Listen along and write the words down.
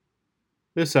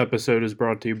This episode is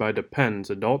brought to you by Depends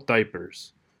Adult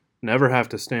Diapers. Never have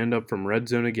to stand up from Red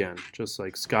Zone again, just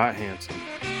like Scott Hansen.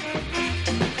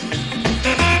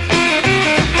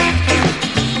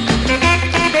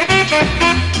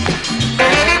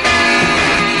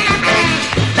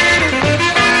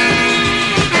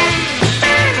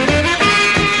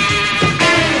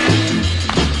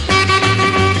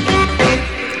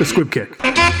 The Squib Kick.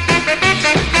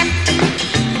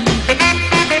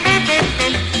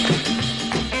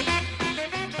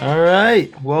 All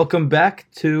right, welcome back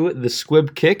to the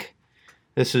Squib Kick.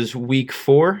 This is week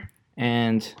 4,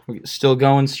 and we're still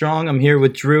going strong. I'm here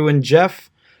with Drew and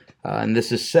Jeff, and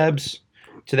this is Sebs.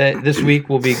 This week,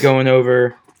 we'll be going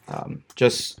over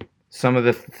just some of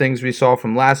the things we saw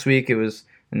from last week. It was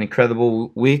an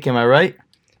incredible week, am I right?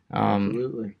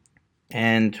 Absolutely.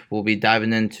 And we'll be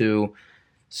diving into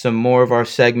some more of our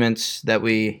segments that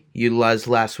we utilized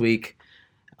last week.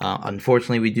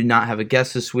 Unfortunately, we do not have a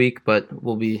guest this week, but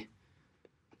we'll be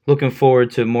looking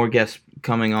forward to more guests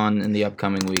coming on in the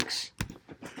upcoming weeks.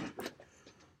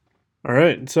 All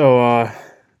right, so I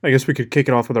guess we could kick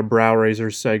it off with our Brow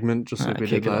Raisers segment, just like we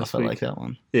did last week. I like that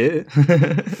one. Yeah.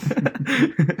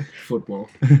 Football.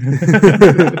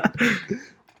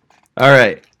 All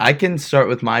right, I can start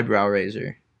with my Brow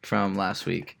Raiser from last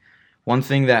week. One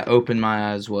thing that opened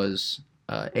my eyes was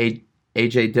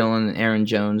A.J. Dillon and Aaron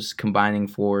Jones combining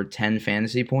for 10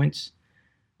 fantasy points.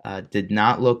 Did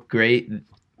not look great.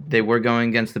 They were going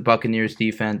against the Buccaneers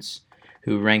defense,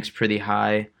 who ranks pretty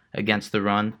high against the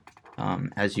run.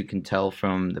 As you can tell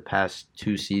from the past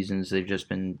 2 seasons, they've just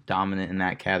been dominant in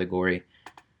that category.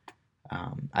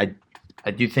 I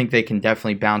do think they can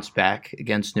definitely bounce back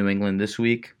against New England this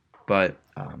week, but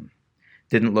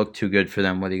didn't look too good for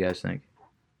them. What do you guys think?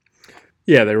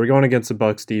 Yeah, they were going against the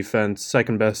Bucs defense,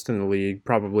 second best in the league,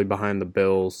 probably behind the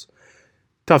Bills.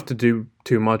 Tough to do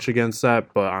too much against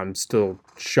that, but I'm still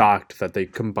shocked that they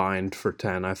combined for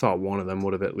 10. I thought one of them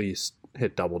would have at least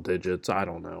hit double digits. I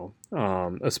don't know.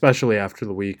 Especially after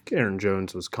the week Aaron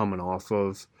Jones was coming off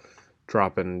of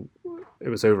dropping, it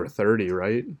was over 30,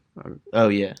 right? Oh,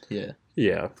 yeah.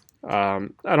 Yeah. I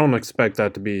don't expect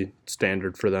that to be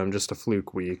standard for them, just a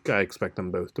fluke week. I expect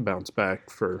them both to bounce back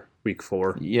for week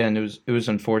 4. Yeah, and it was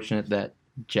unfortunate that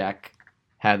Jack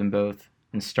had them both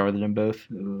and started them both.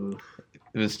 Ooh.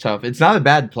 It was tough. It's not a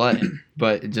bad play,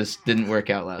 but it just didn't work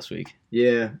out last week.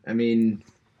 Yeah, I mean,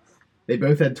 they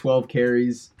both had 12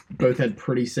 carries. Both had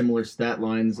pretty similar stat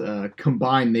lines.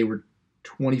 Combined, they were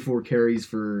 24 carries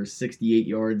for 68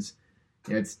 yards.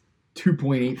 It's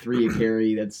 2.83 a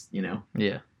carry. That's,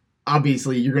 Yeah.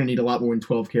 Obviously, you're going to need a lot more than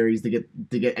 12 carries to get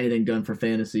anything done for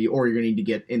fantasy, or you're going to need to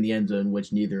get in the end zone,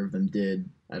 which neither of them did,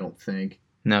 I don't think.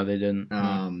 No, they didn't.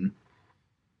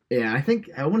 Yeah,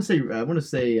 I want to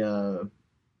say the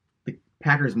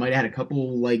Packers might have had a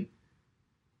couple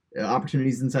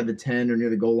opportunities inside the 10 or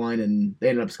near the goal line, and they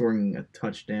ended up scoring a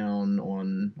touchdown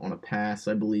on a pass,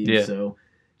 I believe. Yeah. So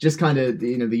just kind of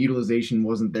the utilization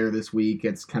wasn't there this week.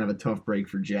 It's kind of a tough break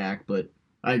for Jack, but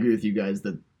I agree with you guys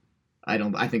that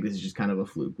I think this is just kind of a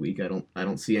fluke week. I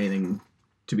don't see anything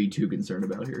to be too concerned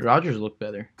about here. Rodgers looked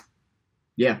better.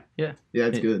 Yeah, Yeah.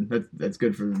 That's good. That's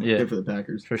good for the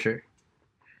Packers For sure.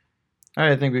 All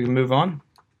right, I think we can move on.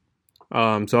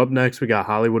 So up next, we got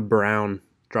Hollywood Brown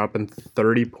dropping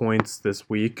 30 points this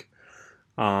week.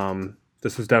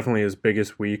 This was definitely his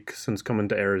biggest week since coming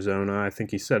to Arizona. I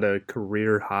think he set a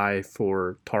career high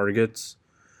for targets.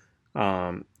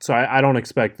 So I don't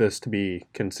expect this to be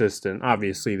consistent.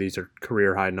 Obviously, these are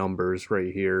career high numbers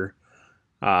right here.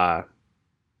 But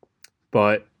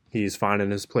he's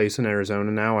finding his place in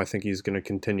Arizona now. I think he's going to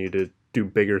continue to do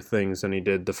bigger things than he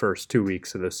did the first 2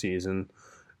 weeks of the season.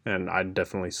 And I'd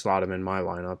definitely slot him in my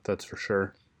lineup, that's for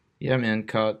sure. Yeah, man,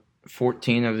 caught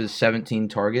 14 of his 17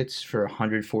 targets for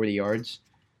 140 yards.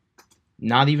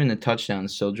 Not even a touchdown,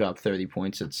 still dropped 30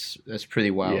 points. That's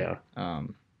pretty wild. Yeah.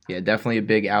 Yeah, definitely a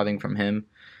big outing from him,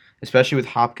 especially with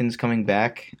Hopkins coming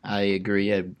back. I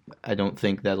agree. I don't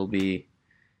think that'll be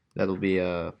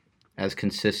as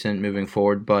consistent moving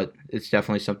forward, but it's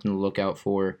definitely something to look out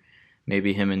for.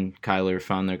 Maybe him and Kyler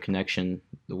found their connection,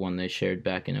 the one they shared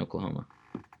back in Oklahoma.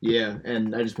 Yeah,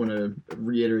 and I just want to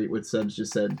reiterate what Subs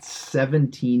just said.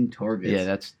 17 targets. Yeah,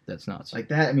 that's nuts. Like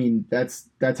that, I mean, that's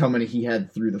how many he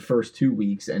had through the first 2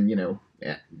 weeks, and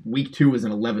week 2 was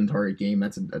an 11 target game.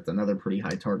 That's another pretty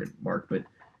high target mark, but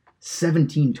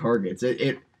 17 targets.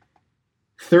 It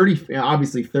 30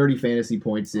 obviously 30 fantasy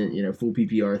points in full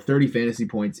PPR. 30 fantasy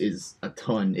points is a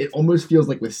ton. It almost feels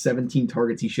like with 17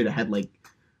 targets he should have had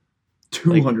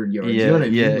 200 yards. Yeah, you know what I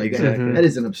mean? yeah, exactly. That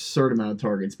is an absurd amount of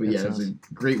targets. But That it was a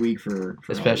great week for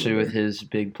especially Hollywood with his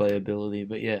big playability.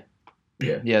 But yeah.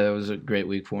 Yeah, that was a great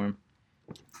week for him.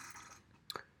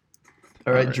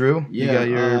 All right, All right. Drew, you Yeah, got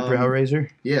your brow raiser?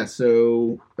 Yeah,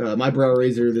 so my brow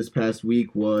raiser this past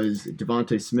week was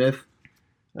Devontae Smith,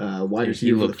 wide Dude,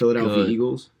 he receiver for the looked Philadelphia good.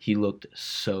 Eagles. He looked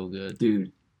so good.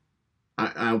 Dude,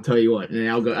 I'll tell you what, and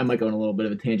I might go on a little bit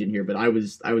of a tangent here, but I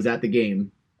was at the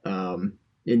game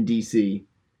in DC,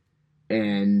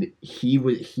 and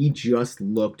he just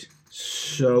looked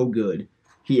so good.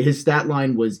 His stat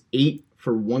line was 8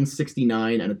 for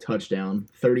 169 and a touchdown,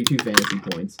 32 fantasy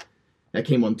points. That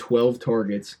came on 12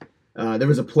 targets. There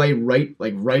was a play right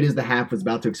as the half was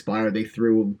about to expire. They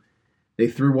threw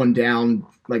one down,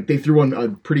 they threw a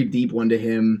pretty deep one to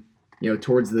him,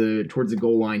 towards the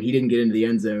goal line. He didn't get into the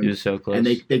end zone. He was so close. And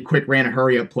they quick ran a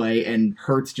hurry up play, and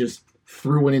Hurts just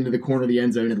threw one into the corner of the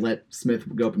end zone and let Smith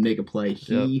go up and make a play.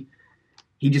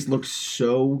 He just looked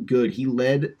so good. He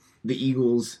led the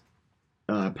Eagles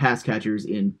pass catchers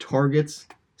in targets,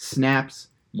 snaps,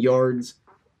 yards,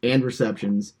 and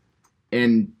receptions,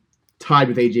 and tied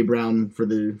with AJ Brown for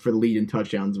the lead in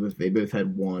touchdowns. They both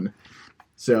had 1.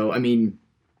 So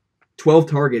 12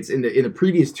 targets in the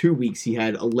previous 2 weeks. He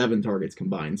had 11 targets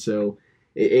combined. So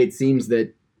it seems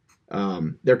that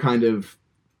they're kind of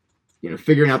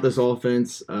figuring out this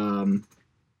offense.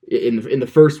 In the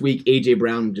first week, AJ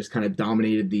Brown just kind of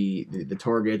dominated the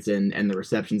targets and the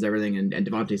receptions, everything, and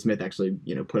Devontae Smith actually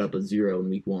put up a 0 in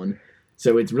week 1.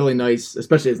 So it's really nice,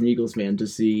 especially as an Eagles fan, to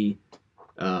see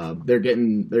they're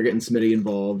getting Smitty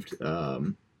involved.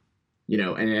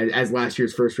 And as last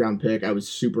year's first round pick, I was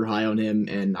super high on him,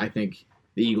 and I think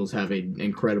the Eagles have an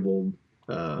incredible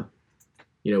 1A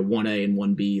and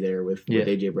 1B there with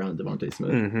AJ Brown and Devontae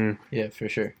Smith. Mm-hmm. Yeah, for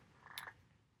sure.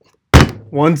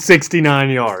 169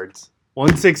 yards.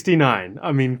 169.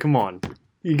 I mean, come on.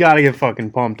 You got to get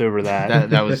fucking pumped over that.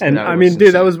 That was and that I was mean, dude,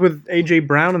 insane. that was with AJ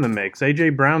Brown in the mix.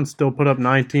 AJ Brown still put up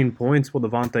 19 points while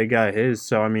Devontae got his.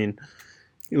 So I mean,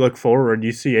 you look forward,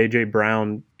 you see AJ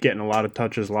Brown getting a lot of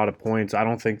touches, a lot of points. I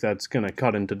don't think that's going to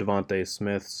cut into Devontae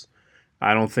Smith's.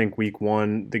 I don't think week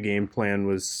 1 the game plan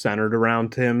was centered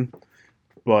around him.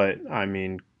 But I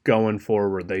mean, going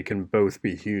forward, they can both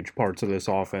be huge parts of this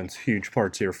offense, huge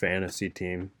parts of your fantasy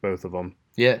team, both of them.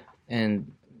 Yeah,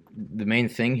 and the main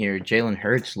thing here, Jalen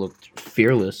Hurts looked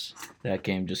fearless that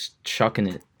game, just chucking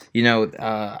it.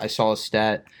 I saw a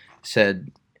stat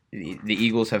said the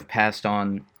Eagles have passed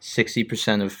on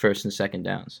 60% of first and second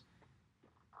downs.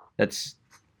 That's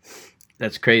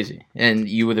crazy, and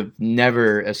you would have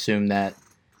never assumed that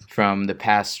from the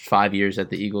past 5 years at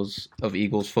the Eagles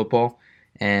football,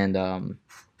 and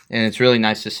it's really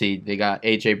nice to see. They got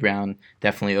AJ Brown,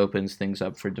 definitely opens things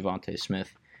up for Devontae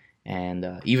Smith.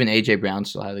 And even A.J. Brown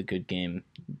still had a good game,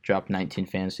 dropped 19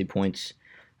 fantasy points.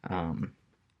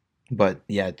 But,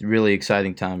 yeah, really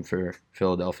exciting time for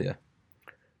Philadelphia.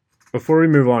 Before we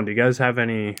move on, do you guys have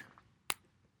any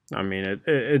 – I mean,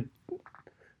 it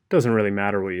doesn't really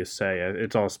matter what you say.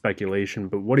 It's all speculation.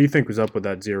 But what do you think was up with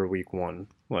that 0 week 1?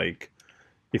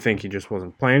 You think he just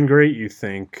wasn't playing great? You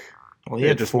think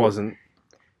it just wasn't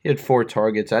 – He had 4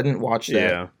 targets. I didn't watch that.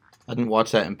 Yeah. I didn't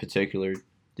watch that in particular.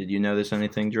 Did you notice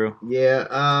anything, Drew? Yeah,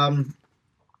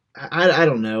 I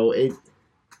don't know.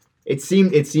 It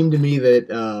seemed to me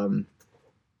that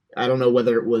I don't know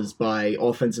whether it was by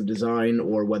offensive design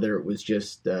or whether it was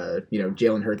just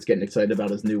Jalen Hurts getting excited about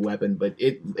his new weapon, but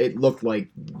it looked like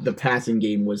the passing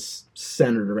game was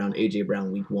centered around AJ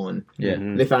Brown week 1. Yeah,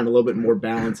 They found a little bit more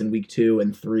balance in week 2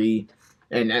 and 3,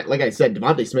 and like I said,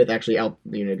 Devontae Smith actually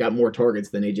got more targets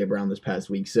than AJ Brown this past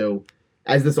week. So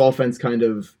as this offense kind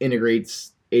of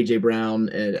integrates AJ Brown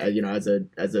and as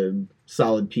a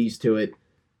solid piece to it,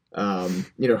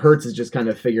 Hurts is just kind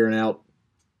of figuring out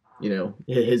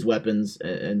his weapons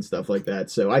and stuff like that.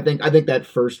 So I think that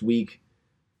first week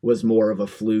was more of a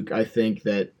fluke. I think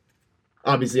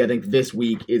this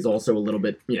week is also a little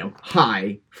bit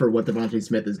high for what Devontae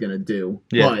Smith is going to do.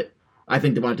 Yeah. But I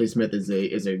think Devontae Smith is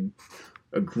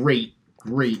a great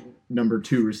number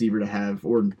 2 receiver to have,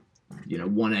 or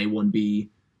 1A 1B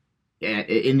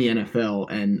in the NFL,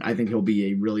 and I think he'll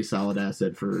be a really solid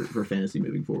asset for fantasy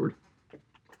moving forward.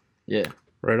 Yeah.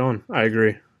 Right on. I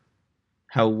agree.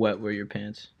 How wet were your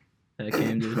pants that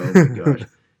game, dude? Oh my gosh,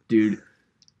 dude.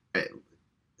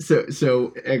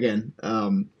 So again,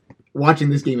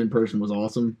 watching this game in person was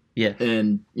awesome. Yeah.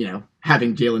 And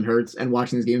having Jalen Hurts and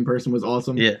watching this game in person was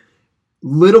awesome. Yeah.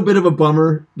 Little bit of a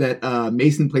bummer that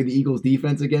Mason played the Eagles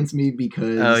defense against me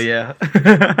because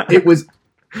it was.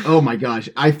 Oh my gosh,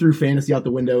 I threw fantasy out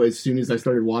the window as soon as I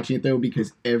started watching it though,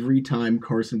 because every time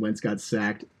Carson Wentz got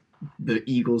sacked, the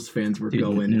Eagles fans were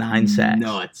going 9 sacks.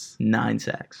 Nuts. 9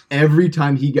 sacks. Every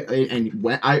time he got, and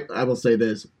I will say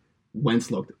this, Wentz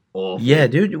looked awful. Yeah,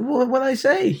 dude. What'd I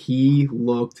say? He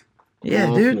looked Yeah,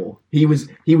 awful. dude.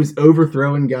 He was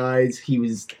overthrowing guys. He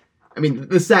was. I mean,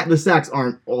 the sacks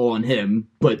aren't all on him,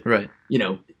 but Right.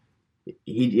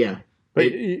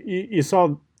 But you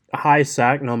saw high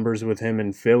sack numbers with him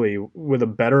in Philly with a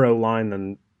better O-line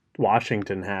than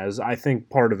Washington has. I think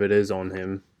part of it is on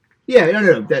him. Yeah,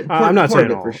 no. I'm not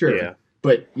saying all for sure. Yeah.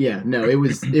 But yeah, no, it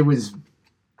was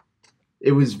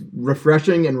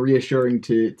refreshing and reassuring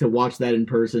to watch that in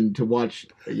person, to watch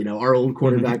our old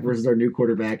quarterback versus our new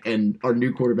quarterback, and our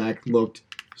new quarterback looked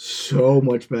so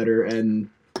much better. And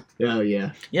oh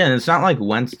yeah, and it's not like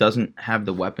Wentz doesn't have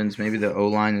the weapons. Maybe the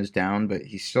O-line is down, but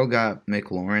he's still got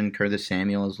McLaurin. Curtis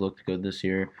Samuel has looked good this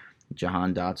year.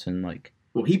 Jahan Dotson,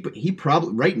 well, he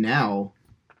probably right now.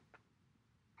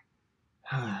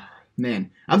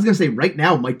 Man, I was gonna say right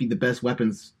now might be the best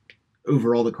weapons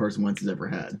overall that Carson Wentz has ever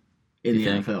had in the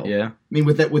NFL. Yeah, I mean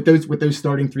with those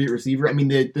starting three at receiver. I mean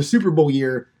the Super Bowl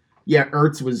year, yeah,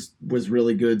 Ertz was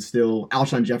really good still.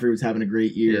 Alshon Jeffrey was having a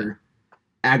great year.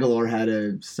 Yeah. Aguilar had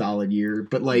a solid year,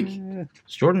 but is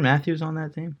Jordan Matthews on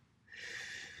that team?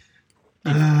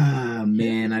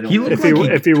 Man, I don't.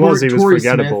 If he was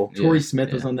forgettable. Torrey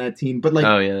Smith was on that team, but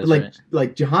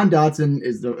like Jahan Dotson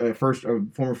is the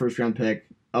former first round pick.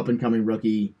 Up and coming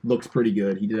rookie, looks pretty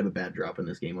good. He did have a bad drop in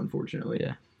this game, unfortunately.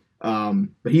 Yeah.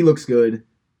 But he looks good.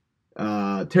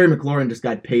 Terry McLaurin just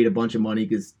got paid a bunch of money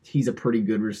because he's a pretty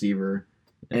good receiver.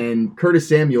 And Curtis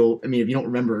Samuel, I mean, if you don't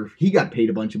remember, he got paid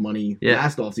a bunch of money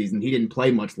last offseason. He didn't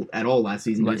play much at all last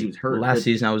season because he was hurt. Last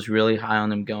season, I was really high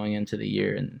on him going into the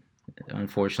year, and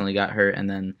unfortunately got hurt. And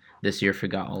then this year,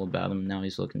 forgot all about him. Now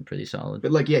he's looking pretty solid.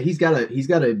 But he's got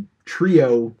a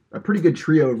trio, a pretty good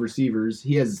trio of receivers.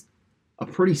 He has a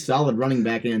pretty solid running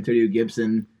back in Antonio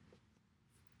Gibson.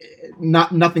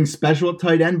 Nothing special at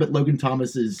tight end, but Logan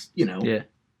Thomas is,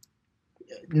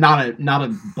 not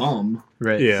a bum.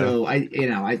 Right. Yeah. So I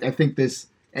think this,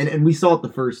 and we saw it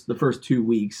the first 2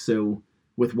 weeks. So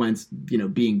with Wentz,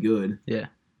 being good. Yeah.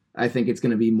 I think it's going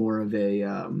to be more of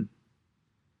a,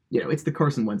 it's the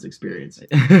Carson Wentz experience.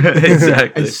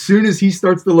 Exactly. As soon as he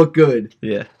starts to look good.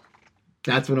 Yeah.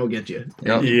 That's when he'll get you.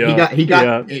 Yep. He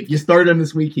got. If you started him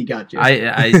this week, he got you.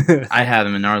 I had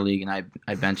him in our league, and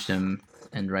I benched him,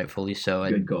 and rightfully so. I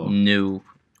knew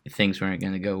things weren't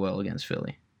going to go well against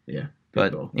Philly. Yeah,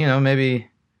 but maybe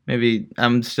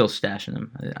I'm still stashing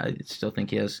him. I still think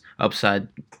he has upside,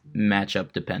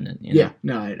 matchup dependent. Yeah,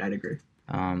 no, I'd agree.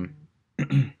 All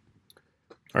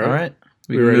right,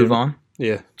 we can move on.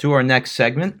 Yeah, to our next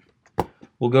segment.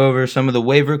 We'll go over some of the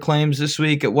waiver claims this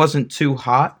week. It wasn't too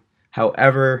hot.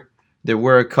 However, there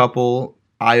were a couple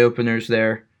eye-openers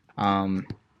there.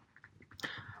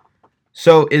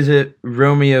 So is it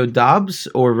Romeo Doubs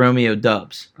or Romeo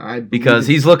Dubs? Because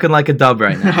he's looking like a dub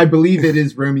right now. I believe it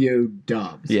is Romeo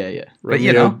Doubs. Yeah.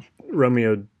 Romeo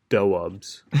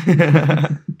Doubs.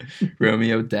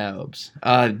 Romeo Doubs.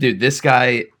 Dude, this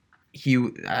guy,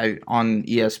 on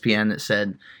ESPN it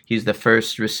said he's the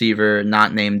first receiver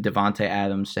not named Devontae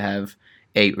Adams to have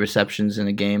 8 receptions in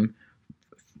a game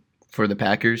for the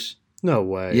Packers. No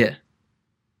way.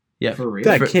 Yeah. For real?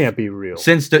 That can't be real.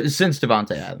 Since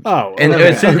Devontae Adams. Oh, and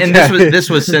okay. this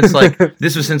was since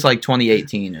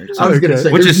 2018 or something. I was gonna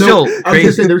say, which is still crazy. I was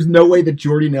gonna say there's no way that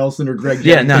Jordy Nelson or Greg.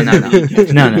 Yeah, no.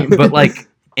 But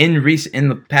in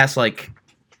the past,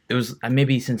 it was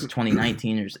maybe since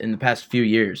 2019 or in the past few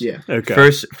years. Yeah. Okay.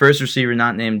 First receiver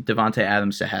not named Devontae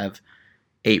Adams to have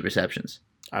 8 receptions.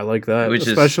 I like that,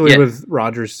 especially with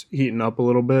Rodgers heating up a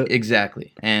little bit.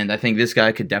 Exactly, and I think this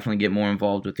guy could definitely get more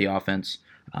involved with the offense.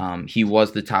 He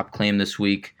was the top claim this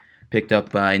week, picked up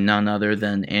by none other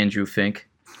than Andrew Fink,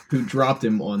 who dropped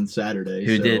him on Saturday.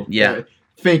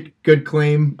 Fink, good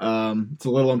claim. It's a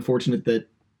little unfortunate that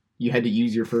you had to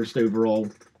use your first overall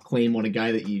claim on a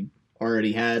guy that you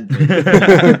already had.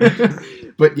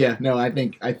 But yeah, no, I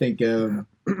think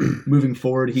moving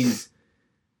forward,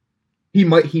 he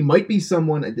might be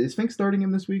someone. Is Fink starting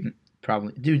him this week?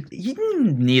 Probably. Dude, you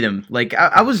didn't need him.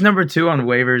 I was number 2 on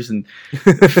waivers, and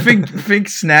Fink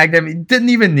snagged him. He didn't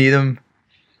even need him.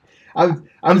 I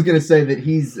was going to say that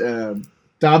he's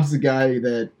Dobbs, the guy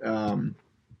that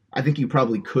I think you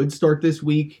probably could start this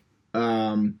week.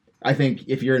 I think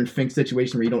if you're in Fink's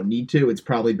situation where you don't need to, it's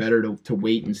probably better to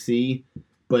wait and see.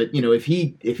 But, if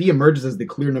he emerges as the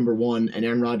clear number 1 and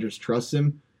Aaron Rodgers trusts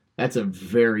him, that's a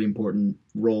very important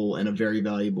role and a very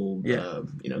valuable,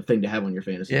 thing to have on your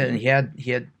fantasy team. And he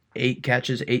had 8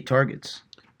 catches, 8 targets,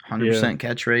 100%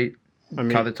 catch rate.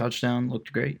 Caught a touchdown,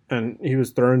 looked great. And he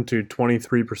was thrown to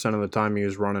 23% of the time he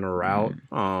was running a route.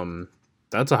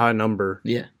 That's a high number.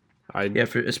 Yeah.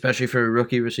 Especially for a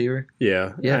rookie receiver.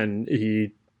 Yeah. And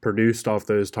he produced off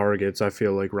those targets, I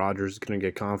feel like Rodgers is going to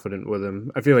get confident with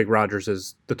him. I feel like Rodgers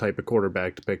is the type of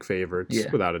quarterback to pick favorites,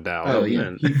 without a doubt. Oh yeah,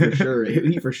 and he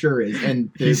for sure is. And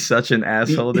He's such an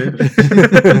asshole, dude.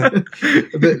 The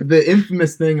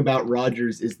infamous thing about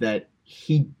Rodgers is that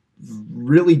he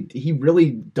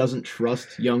really doesn't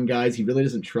trust young guys. He really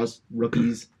doesn't trust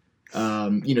rookies.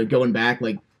 Going back,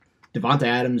 like Devonta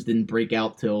Adams didn't break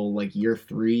out till like year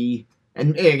 3.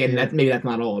 And again, maybe that's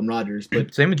not all on Rodgers,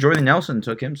 but same with Jordan Nelson.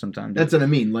 Took him some time. That's what I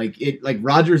mean. Like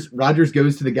Rodgers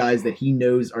goes to the guys that he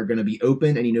knows are going to be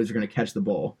open and he knows are going to catch the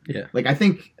ball. Yeah. Like I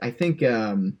think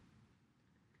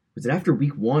was it after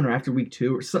week 1 or after week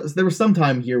 2? There was some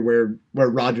time here where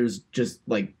Rodgers just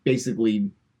like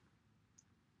basically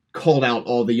called out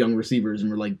all the young receivers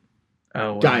and were like,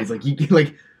 "Oh, wow. Guys,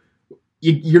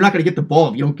 you're not going to get the ball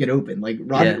if you don't get open." Like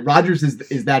Rodgers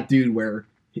is that dude where.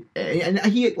 And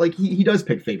he does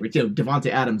pick favorites.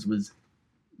 Devonta Adams was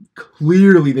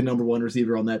clearly the number 1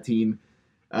 receiver on that team.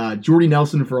 Jordy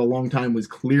Nelson for a long time was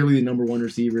clearly the number 1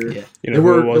 receiver. Yeah. You know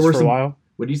who it was for a while?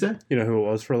 What did you say? You know who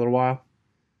it was for a little while?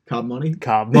 Cobb Money?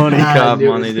 Cobb Money. Cobb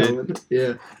Money, dude.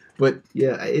 Yeah. But,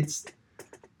 yeah, it's...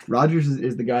 Rodgers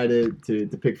is the guy to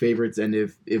pick favorites, and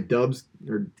if Dobbs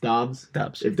can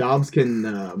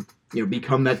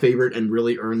become that favorite and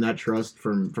really earn that trust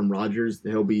from Rodgers,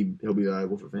 he'll be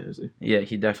valuable for fantasy. Yeah,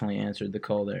 he definitely answered the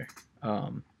call there.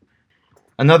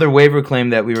 Another waiver claim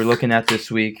that we were looking at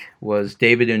this week was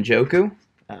David Njoku.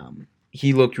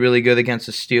 He looked really good against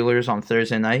the Steelers on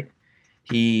Thursday night.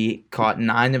 He caught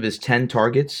 9 of his 10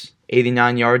 targets,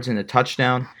 89 yards and a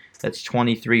touchdown. That's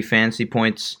 23 fantasy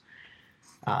points.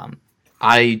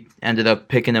 I ended up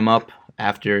picking him up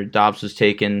after Dobbs was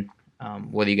taken.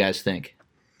 What do you guys think?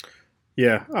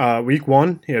 Yeah, week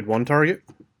 1, he had 1 target.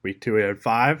 Week 2, he had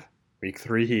 5. Week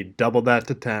 3, he doubled that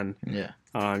to 10. Yeah.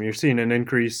 You're seeing an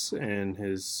increase in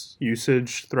his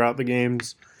usage throughout the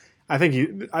games. I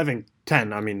think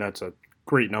 10. I mean, that's a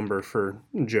great number for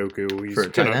Njoku. He's for a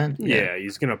tight end? Yeah,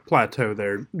 he's gonna plateau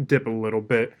there, dip a little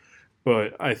bit,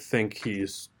 but I think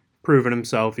he's proven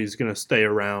himself. He's gonna stay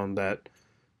around that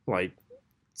like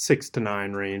 6 to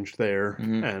 9 range there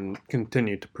and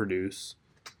continue to produce.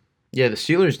 Yeah, the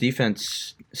Steelers'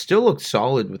 defense still looks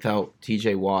solid without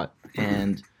T.J. Watt,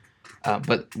 and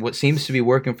but what seems to be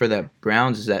working for the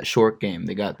Browns is that short game.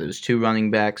 They got those 2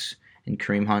 running backs in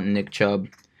Kareem Hunt and Nick Chubb.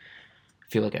 I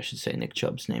feel like I should say Nick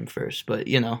Chubb's name first, but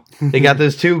they got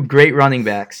those 2 great running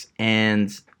backs, and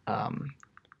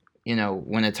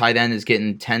when a tight end is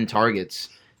getting 10 targets,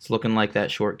 it's looking like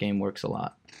that short game works a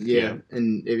lot. Yeah,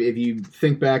 and if you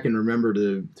think back and remember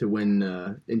to when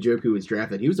Njoku was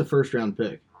drafted, he was a first-round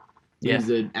pick. He's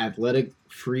an athletic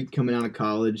freak coming out of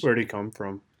college. Where'd he come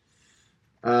from?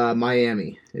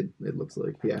 Miami, it looks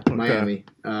like. Yeah, okay. Miami.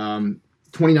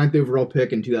 29th overall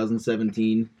pick in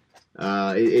 2017.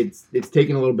 It's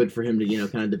taken a little bit for him to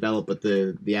kind of develop, but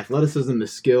the athleticism, the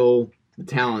skill, the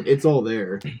talent, it's all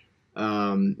there.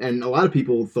 And a lot of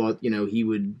people thought he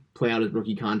would play out his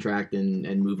rookie contract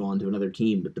and move on to another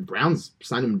team, but the Browns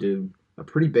signed him to a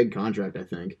pretty big contract, I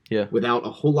think. Yeah. Without a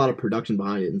whole lot of production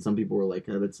behind it, and some people were like,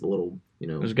 "Oh, that's a little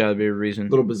there's got to be a reason. A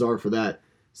little bizarre for that."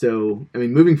 So, I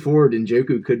mean, moving forward,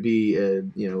 Njoku could be a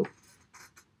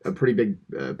pretty big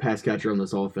pass catcher on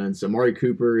this offense. Amari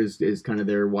Cooper is kind of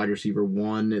their wide receiver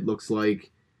 1, it looks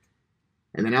like.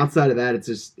 And then outside of that,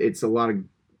 it's a lot of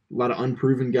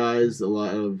unproven guys, a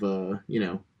lot of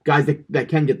guys that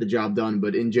can get the job done.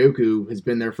 But Njoku has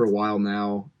been there for a while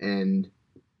now, and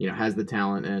has the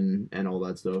talent and all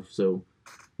that stuff. So,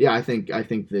 yeah, I think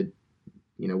that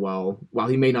while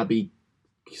he may not be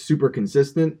super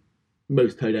consistent,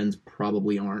 most tight ends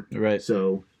probably aren't. Right.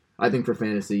 So I think for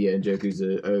fantasy, yeah, Njoku's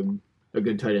a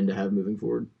good tight end to have moving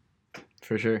forward.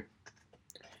 For sure.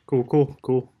 Cool.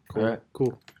 All right.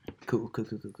 Cool. All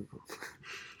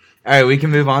right, we can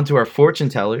move on to our fortune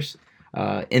tellers.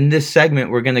 In this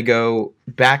segment, we're going to go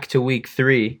back to week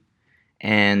 3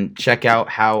 and check out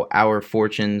how our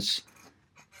fortunes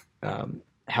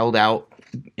held out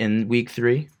in week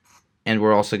 3. And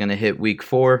we're also going to hit week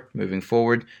 4 moving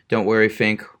forward. Don't worry,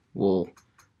 Fink. We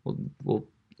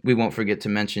won't forget to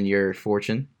mention your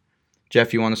fortune.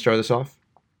 Jeff, you want to start us off?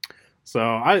 So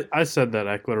I said that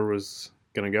Eckler was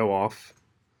going to go off.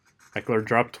 Eckler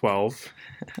dropped 12.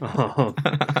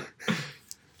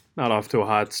 Not off to a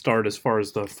hot start as far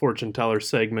as the fortune teller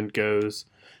segment goes.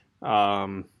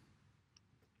 Who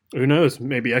knows?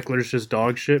 Maybe Eckler's just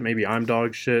dog shit. Maybe I'm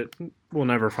dog shit. We'll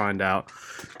never find out.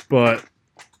 But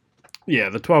yeah,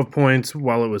 the 12 points,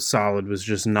 while it was solid, was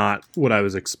just not what I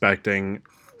was expecting.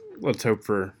 Let's hope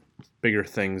for bigger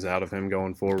things out of him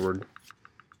going forward.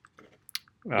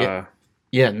 I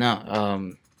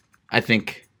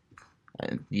think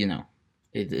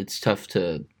it's tough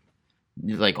to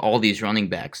like all these running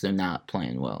backs. They're not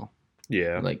playing well.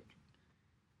 Yeah. Like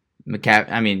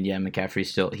McCaffrey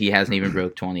still he hasn't even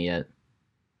broke 20 yet.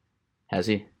 Has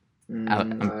he? I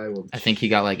think he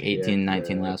got like 18,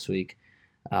 19 last week.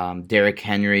 Derrick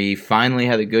Henry finally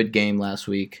had a good game last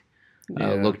week.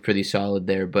 Looked pretty solid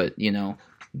there, but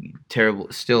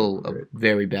terrible. Still a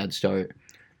very bad start.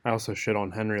 I also shit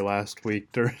on Henry last week.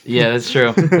 Yeah, that's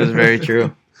true. That's very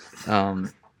true.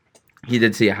 He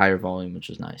did see a higher volume, which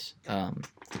was nice. But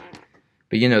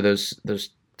those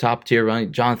top tier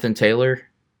running, Jonathan Taylor.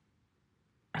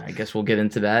 I guess we'll get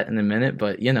into that in a minute,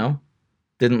 but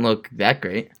didn't look that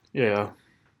great. Yeah.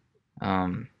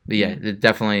 But yeah, it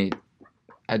definitely.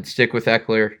 I'd stick with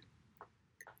Eckler.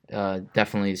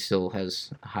 Definitely still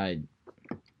has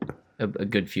a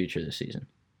good future this season.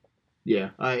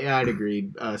 Yeah, I'd agree,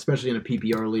 especially in a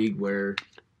PPR league where,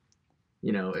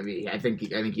 I think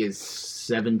he has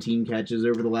 17 catches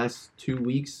over the last 2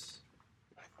 weeks.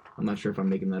 I'm not sure if I'm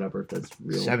making that up or if that's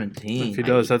real. 17. If he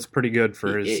does, that's pretty good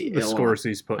for the scores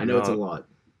he's putting up. I know it's a lot,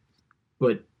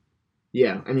 but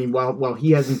yeah, I mean, while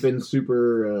he hasn't been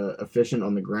super efficient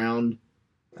on the ground,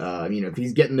 if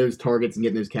he's getting those targets and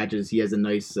getting those catches, he has a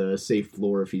nice safe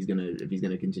floor if he's gonna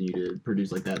continue to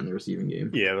produce like that in the receiving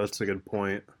game. Yeah, that's a good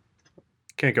point.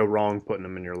 Can't go wrong putting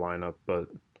him in your lineup, but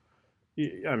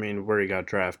I mean, where he got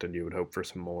drafted, you would hope for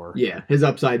some more. Yeah, his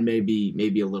upside may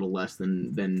be a little less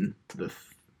than the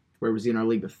where was he in our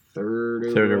league? The third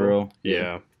overall.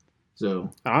 Yeah.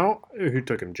 So who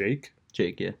took him? Jake.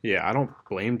 Yeah. Yeah, I don't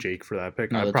blame Jake for that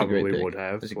pick. No, I probably would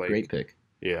have. That's a great pick.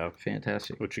 Yeah.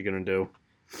 Fantastic. What you gonna do?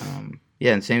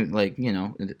 Yeah, and same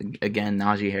again,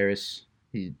 Najee Harris.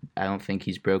 I don't think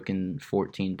he's broken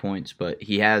 14 points, but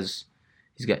he's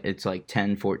got it's like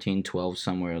 10, 14, 12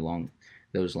 somewhere along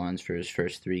those lines for his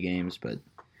first 3 games. But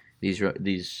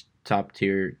these top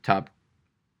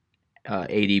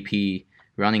ADP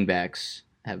running backs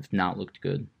have not looked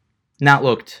good. Not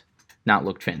looked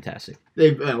fantastic.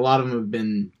 A lot of them have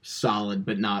been solid,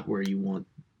 but not where you want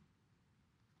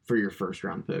for your first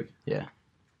round pick. Yeah.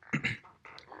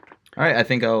 All right, I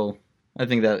think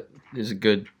that is a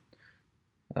good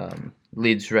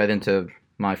leads right into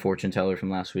my fortune teller from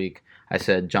last week. I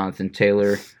said Jonathan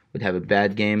Taylor would have a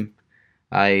bad game.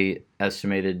 I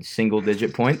estimated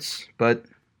single-digit points, but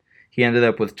he ended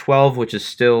up with 12, which is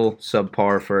still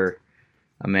subpar for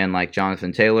a man like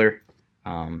Jonathan Taylor.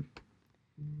 That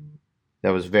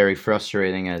was very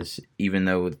frustrating, as even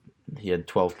though he had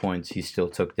 12 points, he still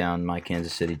took down my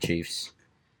Kansas City Chiefs.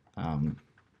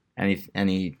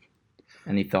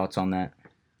 Any thoughts on that?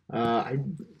 I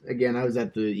was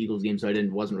at the Eagles game, so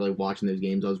wasn't really watching those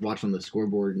games. I was watching the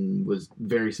scoreboard and was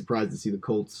very surprised to see the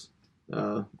Colts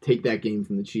take that game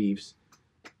from the Chiefs.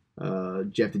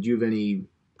 Jeff, did you have any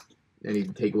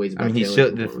takeaways about Taylor?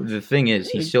 The thing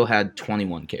is, he still had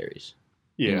 21 carries.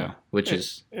 Yeah, which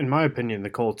is, in my opinion, the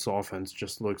Colts offense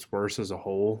just looks worse as a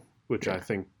whole, which I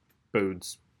think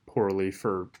bodes poorly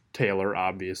for Taylor.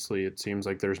 Obviously, it seems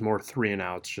like there's more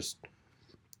 3-and-outs, just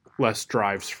less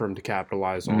drives for him to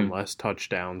capitalize on, less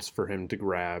touchdowns for him to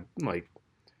grab. Like,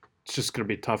 it's just going to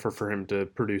be tougher for him to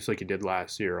produce like he did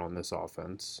last year on this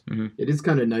offense. Mm-hmm. It is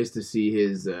kind of nice to see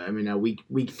his. Now week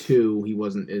 2 he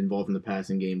wasn't involved in the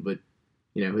passing game, but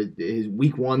his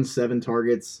week 1 7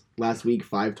 targets, last week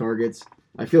 5 targets.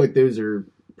 I feel like those are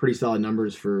pretty solid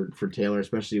numbers for Taylor,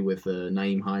 especially with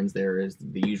Nyheim Hines there as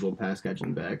the usual pass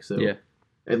catching back. So yeah.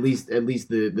 At least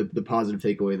the positive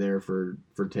takeaway there for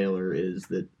Taylor is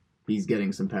that he's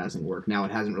getting some passing work. Now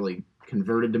it hasn't really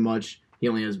converted to much. He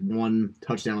only has 1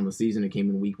 touchdown on the season. It came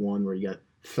in week 1 where he got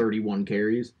 31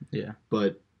 carries. Yeah.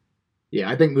 But yeah,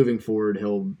 I think moving forward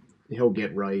he'll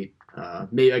get right.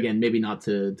 Maybe not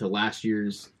to last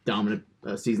year's dominant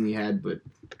season he had, but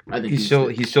I think he's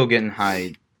still getting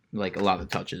high, like a lot of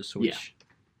touches, which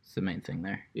is the main thing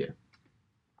there. Yeah.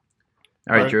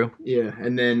 All right, Drew. Yeah,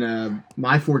 and then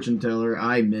my fortune teller,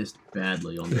 I missed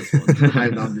badly on this one.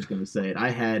 I'm just going to say it. I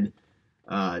had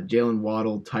Jalen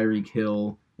Waddle, Tyreek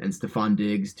Hill, and Stephon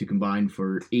Diggs to combine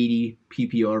for 80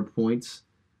 PPR points.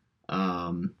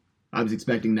 I was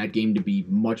expecting that game to be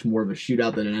much more of a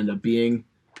shootout than it ended up being.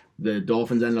 The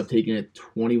Dolphins ended up taking it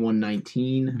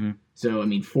 21-19. Mm-hmm. So,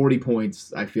 40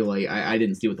 points, I feel like I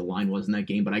didn't see what the line was in that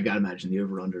game, but I got to imagine the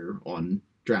over-under on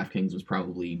DraftKings was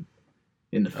probably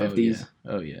in the 50s.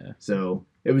 Oh, yeah. So,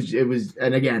 it was,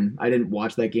 and again, I didn't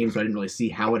watch that game, so I didn't really see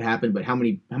how it happened, but how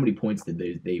many points did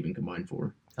they even combine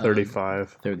for?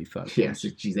 35. 35. Yeah, so,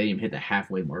 geez, they didn't even hit the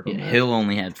halfway mark on that. Hill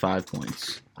only had 5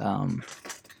 points.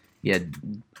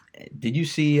 Did you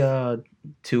see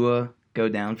Tua go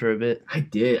down for a bit? I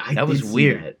did. That was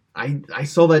weird. I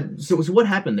saw that. So what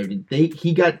happened there?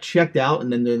 He got checked out,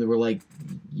 and then they were like,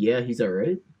 "Yeah, he's all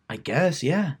right." I guess,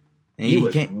 yeah. And He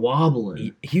was came,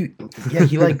 wobbling. he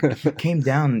came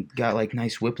down, got like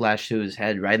nice whiplash to his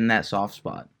head, right in that soft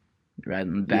spot, right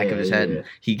in the back of his head. Yeah. And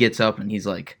he gets up and he's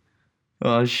like,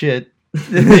 "Oh shit!"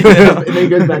 And then he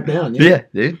goes back down. Yeah, Yeah,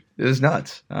 dude, it was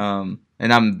nuts. And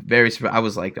I'm very surprised. I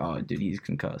was like, "Oh, dude, he's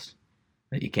concussed."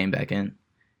 But he came back in.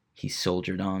 He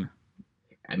soldiered on.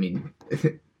 I mean,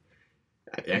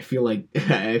 I feel like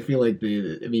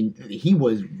he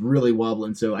was really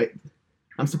wobbling. So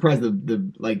I'm surprised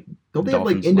the like don't they have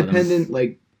like Dolphins let him. independent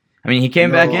like I mean, he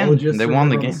came back in. neurologists They or won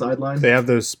the whatever on game. sideline? They have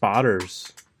those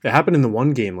spotters. It happened in the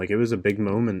one game. Like, it was a big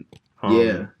moment.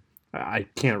 Yeah. I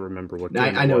can't remember what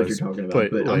game I know it what was, you're talking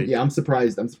about, but like, I'm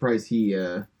surprised. I'm surprised he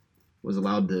was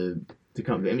allowed to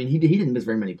come. I mean, he didn't miss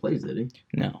very many plays, did he?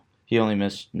 No, he only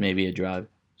missed maybe a drive.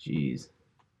 Jeez.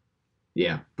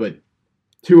 Yeah, but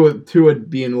Tua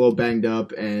being a little banged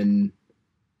up and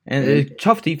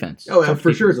Tough defense. for Tough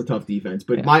sure it's a tough defense.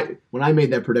 But Yeah. when I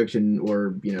made that prediction,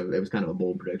 or it was kind of a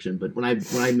bold prediction, but when I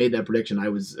made that prediction, I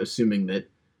was assuming that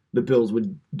the Bills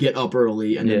would get up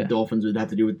early, and then Yeah. the Dolphins would have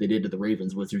to do what they did to the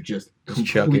Ravens, which is just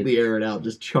chuck completely air it out,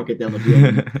 just chuck it down the field,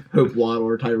 and hope Waddle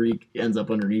or Tyreek ends up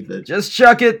underneath it. Just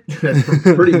chuck it. That's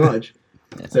pretty much.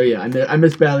 So yeah, I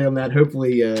missed badly on that.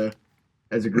 Hopefully,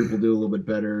 as a group, we'll do a little bit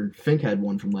better. Fink had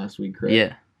one from last week,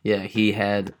 correct? Yeah. He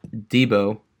had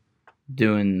Debo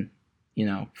doing,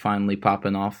 finally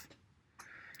popping off.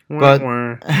 But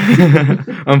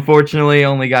unfortunately,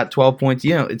 only got 12 points.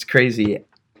 It's crazy.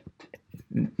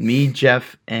 Me,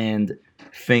 Jeff, and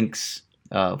Fink's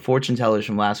fortune tellers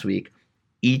from last week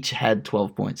each had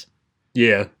 12 points.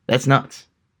 yeah. That's nuts.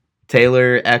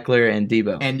 Taylor, Eckler, and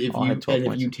Debo. And if all had 12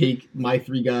 points. you take my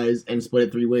three guys and split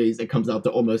it three ways, it comes out to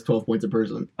almost 12 points a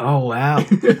person. Oh, wow.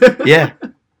 Yeah.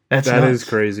 That That is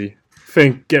crazy.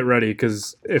 Fink, get ready,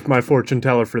 because if my fortune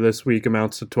teller for this week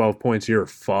amounts to 12 points, you're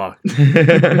fucked.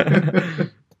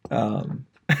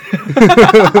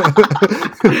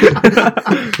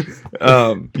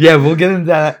 Yeah, we'll get into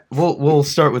that. We'll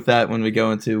start with that when we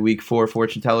go into week 4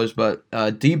 fortune tellers. But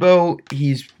Debo,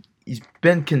 he's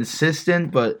been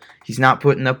consistent, but he's not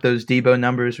putting up those Debo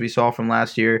numbers we saw from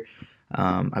last year.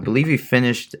 I believe he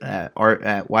finished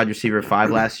at wide receiver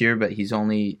 5 last year, but his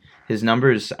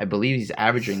numbers, I believe he's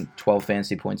averaging 12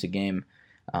 fantasy points a game.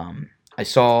 I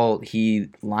saw he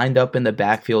lined up in the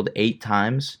backfield 8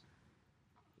 times.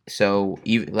 So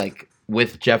even like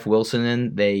with Jeff Wilson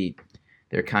in,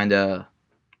 they're kind of,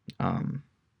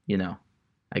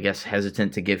 I guess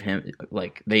hesitant to give him,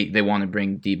 like they want to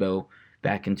bring Debo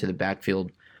back into the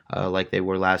backfield like they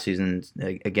were last season.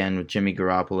 Again, with Jimmy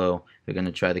Garoppolo, they're going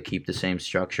to try to keep the same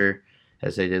structure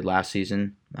as they did last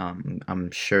season.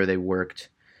 I'm sure they worked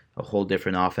a whole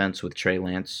different offense with Trey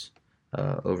Lance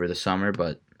over the summer,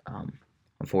 but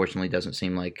unfortunately it doesn't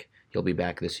seem like he'll be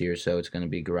back this year, so it's going to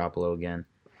be Garoppolo again.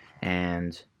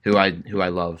 And who I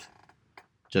love,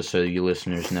 just so you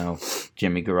listeners know,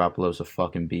 Jimmy Garoppolo's a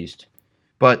fucking beast.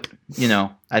 But,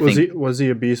 I think... Was he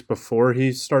a beast before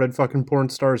he started fucking porn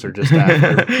stars, or just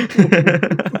after?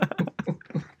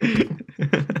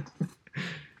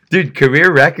 Dude,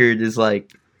 career record is,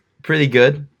 like, pretty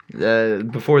good.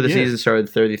 Before the season started,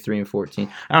 33-14.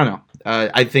 I don't know.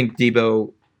 I think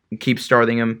Debo, keep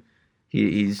starting him.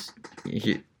 He's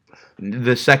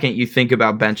the second you think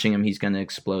about benching him, he's going to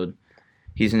explode.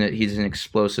 He's an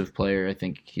explosive player. I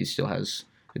think he still has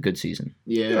a good season.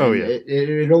 Yeah. Oh, yeah.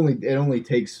 It only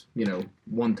takes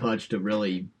one touch to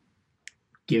really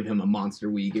give him a monster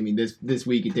week. I mean, this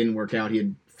week it didn't work out. He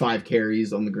had 5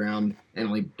 carries on the ground and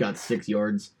only got 6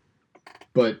 yards.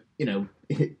 But in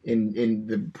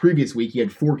the previous week he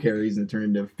had 4 carries and it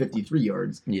turned into 53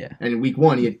 yards. Yeah. And in week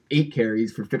 1 he had 8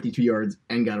 carries for 52 yards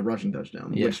and got a rushing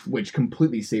touchdown, Yeah. which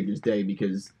completely saved his day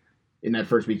because in that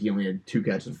first week he only had 2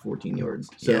 catches for 14 yards.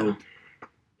 So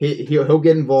he'll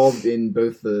get involved in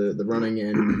both the running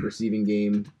and receiving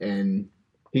game, and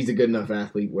he's a good enough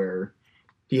athlete where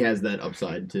he has that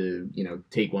upside to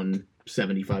take one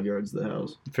 75 yards to the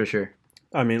house. For sure.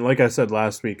 I mean, like I said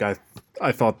last week, I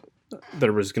thought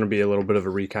there was going to be a little bit of a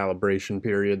recalibration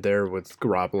period there with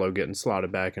Garoppolo getting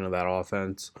slotted back into that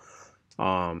offense.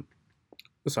 So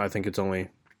I think it's only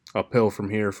uphill from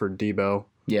here for Debo.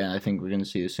 Yeah, I think we're going to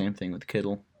see the same thing with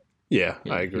Kittle. Yeah,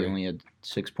 Yeah, I agree. He only had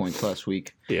 6 points last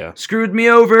week. Yeah. Screwed me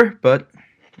over, but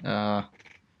yeah.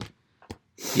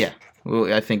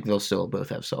 Well, I think they'll still both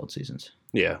have solid seasons.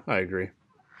 Yeah, I agree.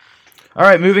 All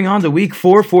right, moving on to week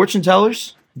 4 fortune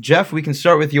tellers. Jeff, we can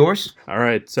start with yours. All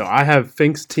right, so I have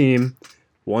Fink's team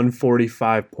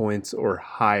 145 points or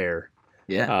higher.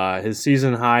 Yeah. His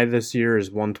season high this year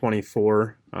is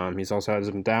 124. He's also had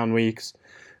some down weeks.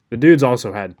 The dude's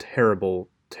also had terrible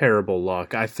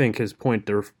luck. I think his point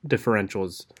differential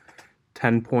is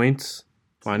 10 points,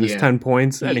 minus 10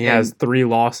 points, and he has 3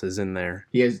 losses in there.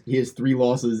 He has 3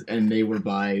 losses, and they were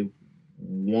by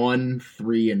 1,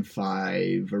 3, and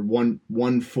 5, or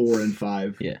 1, 4, and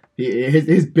 5. Yeah.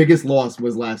 His biggest loss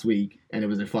was last week, and it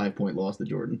was a 5-point loss to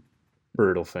Jordan.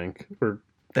 Brutal, think.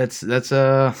 That's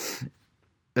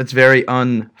very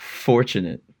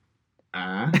unfortunate.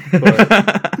 But,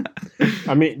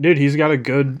 I mean, dude, he's got a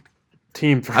good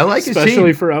team,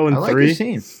 especially for 0-3. I like his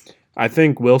team. I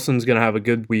think Wilson's gonna have a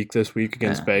good week this week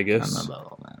against Vegas. I don't know about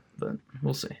all that, but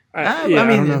we'll see. I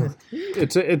don't know.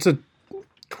 It's a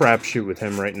crapshoot with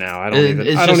him right now. I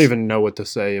don't even know what to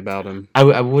say about him.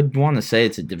 I would want to say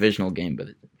it's a divisional game, but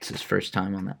it's his first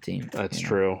time on that team. That's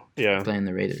true. Yeah, playing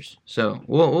the Raiders. So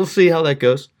we'll see how that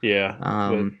goes.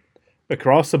 Yeah.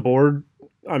 Across the board,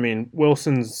 I mean,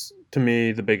 Wilson's to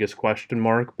me the biggest question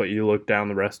mark. But you look down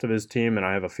the rest of his team, and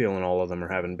I have a feeling all of them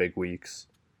are having big weeks.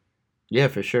 Yeah,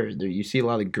 for sure. You see a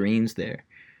lot of greens there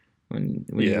when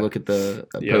you look at the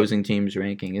opposing team's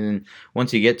ranking. And then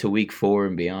once you get to week 4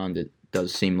 and beyond, it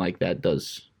does seem like that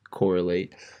does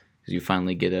correlate because you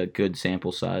finally get a good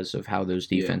sample size of how those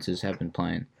defenses have been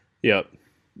playing. Yep.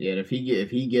 Yeah, and if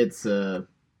he gets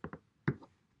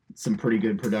some pretty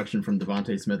good production from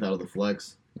Devontae Smith out of the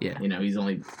flex, he's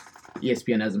only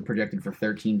ESPN has him projected for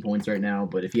 13 points right now,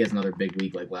 but if he has another big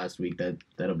week like last week,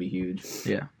 that'll be huge.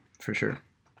 Yeah, for sure.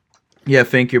 Yeah,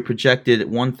 Fink, you're projected at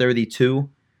 132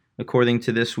 according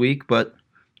to this week, but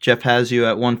Jeff has you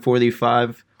at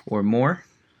 145 or more.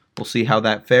 We'll see how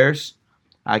that fares.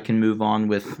 I can move on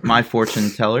with my fortune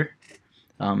teller.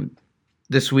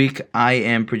 This week, I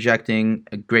am projecting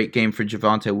a great game for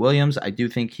Javonte Williams. I do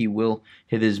think he will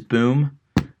hit his boom.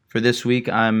 For this week,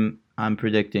 I'm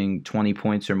predicting 20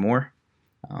 points or more.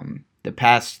 The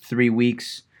past 3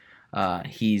 weeks,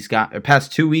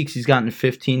 past 2 weeks, he's gotten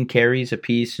 15 carries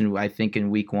apiece, and I think in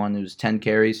week 1 it was 10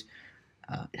 carries.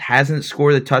 Hasn't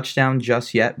scored a touchdown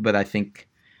just yet, but I think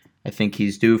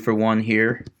he's due for one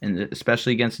here, and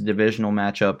especially against a divisional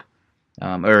matchup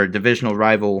or a divisional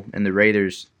rival in the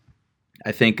Raiders.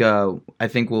 I think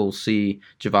we'll see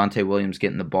Javonte Williams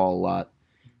getting the ball a lot,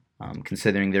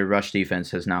 considering their rush defense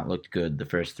has not looked good the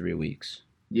first 3 weeks.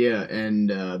 Yeah,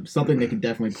 and something that could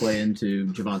definitely play into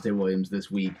Javonte Williams this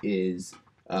week is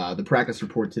the practice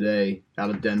report today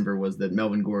out of Denver was that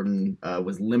Melvin Gordon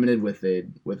was limited with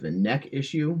a neck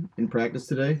issue in practice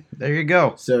today. There you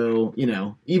go. So,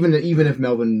 even if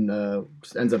Melvin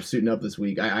ends up suiting up this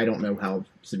week, I don't know how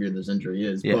severe this injury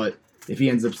is, but if he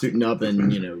ends up suiting up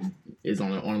and, is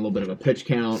on a little bit of a pitch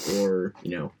count or,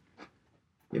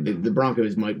 the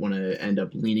Broncos might want to end up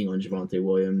leaning on Javonte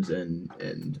Williams, and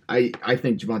I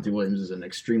think Javonte Williams is an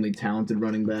extremely talented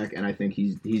running back, and I think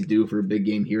he's due for a big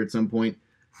game here at some point.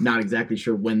 Not exactly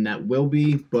sure when that will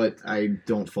be, but I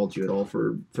don't fault you at all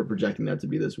for projecting that to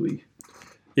be this week.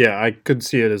 Yeah, I could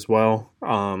see it as well.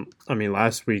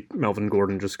 Last week Melvin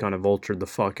Gordon just kind of vultured the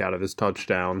fuck out of his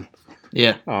touchdown.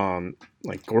 Yeah.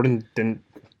 Gordon didn't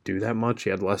do that much. He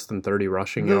had less than 30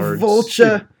 rushing yards.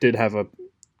 Vulture. He did have a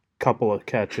couple of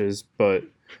catches, but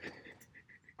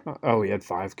he had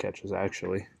 5 catches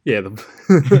actually. Yeah.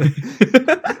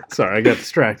 Sorry, I got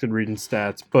distracted reading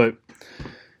stats, but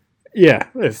yeah,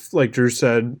 if like Drew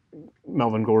said,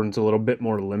 Melvin Gordon's a little bit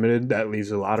more limited, that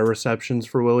leaves a lot of receptions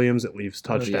for Williams. It leaves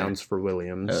touchdowns for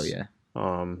Williams. Oh yeah.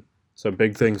 So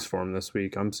big things for him this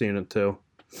week. I'm seeing it too.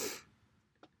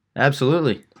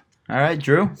 Absolutely. All right,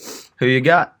 Drew, who you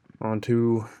got? On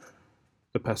to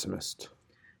the pessimist.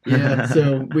 Yeah,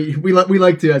 so we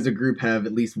like to as a group have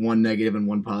at least one negative and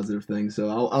one positive thing. So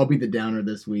I'll be the downer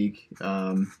this week.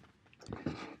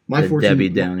 Debbie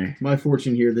Downer. My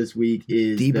fortune here this week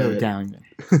is Debo Downer.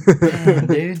 Man,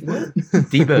 dude, what?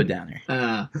 Debo Downer.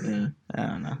 Yeah. I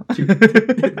don't know.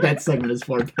 That segment is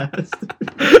far past.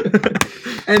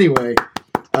 Anyway,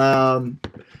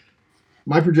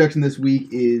 my projection this week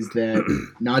is that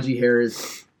Najee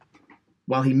Harris,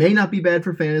 while he may not be bad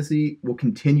for fantasy, will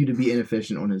continue to be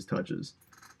inefficient on his touches.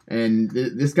 And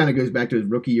this kind of goes back to his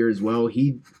rookie year as well.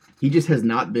 He just has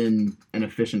not been an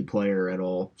efficient player at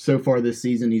all. So far this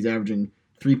season, he's averaging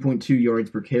 3.2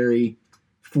 yards per carry,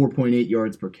 4.8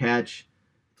 yards per catch.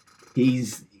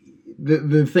 He's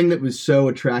the thing that was so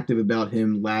attractive about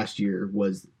him last year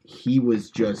was he was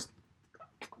just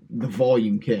the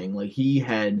volume king. Like he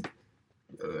had,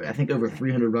 I think, over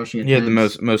 300 rushing attempts. He had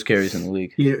the most carries in the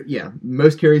league.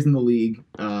 Most carries in the league.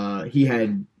 He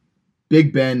had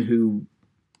Big Ben, who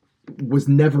was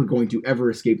never going to ever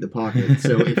escape the pocket.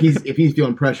 So if he's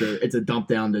feeling pressure, it's a dump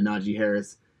down to Najee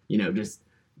Harris. Just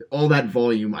all that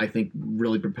volume, I think,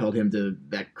 really propelled him to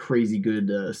that crazy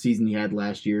good season he had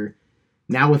last year.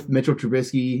 Now with Mitchell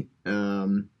Trubisky,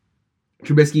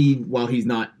 while he's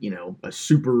not, a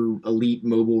super elite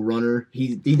mobile runner,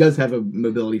 he does have a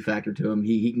mobility factor to him.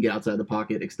 He can get outside the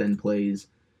pocket, extend plays,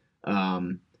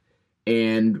 and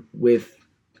with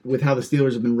how the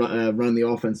Steelers have been running the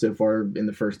offense so far in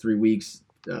the first 3 weeks,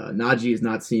 Najee is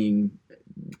not seeing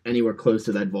anywhere close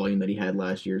to that volume that he had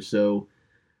last year. So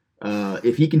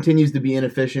if he continues to be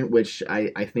inefficient, which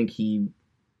I think he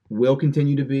will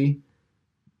continue to be,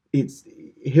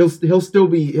 he'll still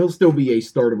be a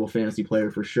startable fantasy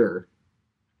player for sure.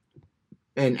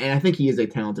 And I think he is a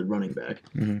talented running back.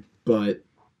 Mm-hmm. But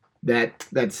that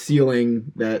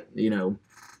ceiling, that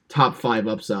top 5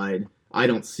 upside, I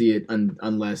don't see it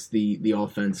unless the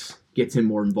offense gets him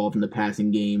more involved in the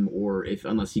passing game, or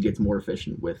unless he gets more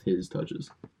efficient with his touches.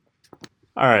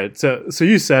 All right, so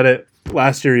you said it.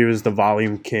 Last year he was the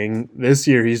volume king. This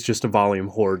year he's just a volume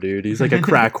whore, dude. He's like a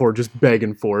crack whore just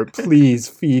begging for it. Please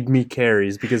feed me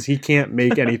carries, because he can't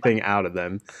make anything out of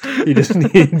them. He just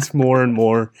needs more and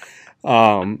more.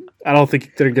 I don't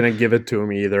think they're going to give it to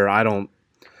him either. I don't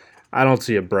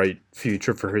see a bright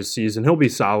future for his season. He'll be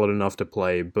solid enough to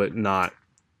play, but not.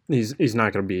 He's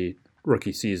not going to be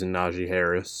rookie season Najee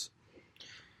Harris.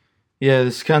 Yeah,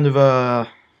 this kind of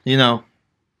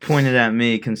pointed at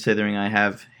me considering I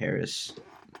have Harris,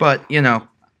 but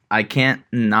I can't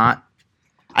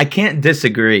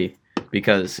disagree,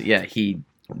 because the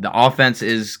offense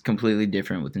is completely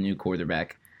different with the new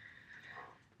quarterback.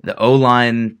 The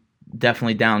O-line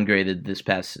definitely downgraded this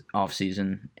past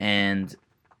offseason, and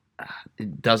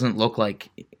it doesn't look like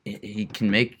he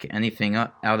can make anything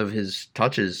out of his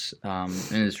touches, and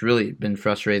it's really been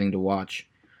frustrating to watch.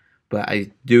 But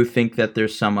I do think that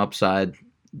there's some upside.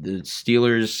 The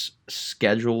Steelers'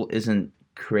 schedule isn't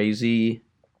crazy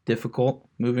difficult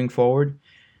moving forward.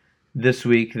 This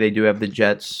week they do have the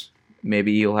Jets.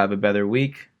 Maybe he'll have a better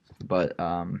week, but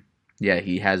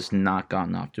he has not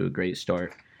gotten off to a great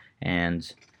start,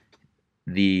 and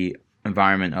the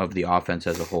environment of the offense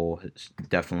as a whole has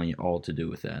definitely all to do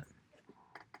with that.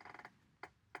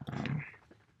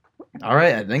 All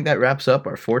right, I think that wraps up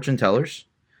our fortune tellers.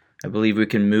 I believe we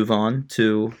can move on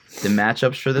to the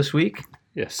matchups for this week.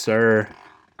 Yes, sir.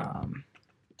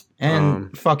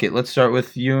 Fuck it, let's start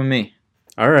with you and me.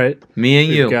 All right. Me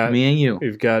and you.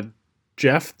 We've got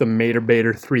Jeff, the Mater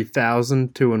Bader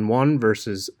 3000, 2-1,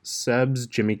 versus Seb's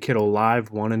Jimmy Kittle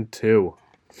Live 1-2.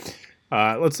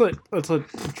 Let's let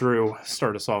Drew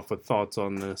start us off with thoughts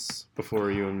on this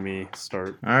before you and me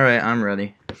start. All right, I'm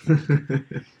ready.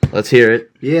 Let's hear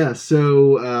it. Yeah.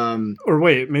 So. Or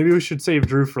wait, maybe we should save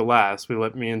Drew for last. We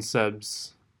let me and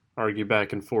Seb's argue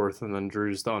back and forth, and then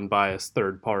Drew's the unbiased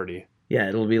third party. Yeah,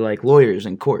 it'll be like lawyers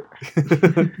in court.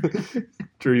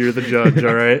 Drew, you're the judge,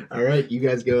 all right? All right, you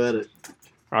guys go at it.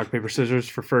 Rock, paper, scissors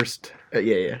for first.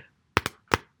 Yeah.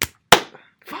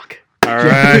 Fuck. All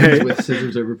right. With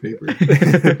scissors over paper.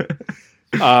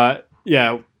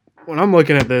 Yeah, when I'm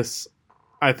looking at this,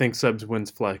 I think Sebs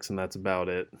wins flex, and that's about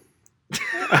it.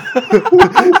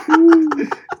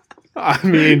 I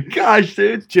mean, gosh,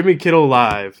 dude. Jimmy Kittle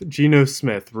Live, Geno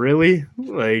Smith, really?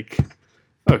 Like,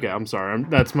 okay, I'm sorry.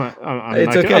 It's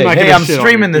okay. I'm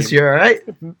streaming this year, all right?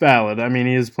 Valid. I mean,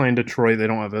 he is playing Detroit. They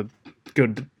don't have a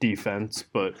good defense,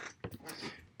 but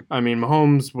I mean,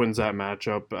 Mahomes wins that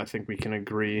matchup. I think we can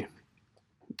agree.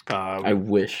 I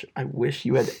wish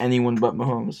you had anyone but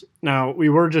Mahomes. Now, we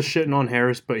were just shitting on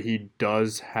Harris, but he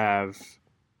does have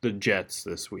the Jets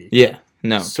this week. Yeah.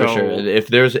 No, for sure. If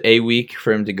there's a week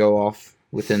for him to go off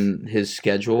within his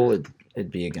schedule,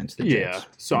 it'd be against the Jets. Yeah.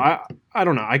 So I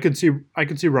don't know. I could see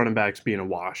running backs being a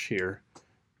wash here,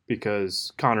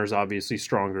 because Connor's obviously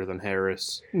stronger than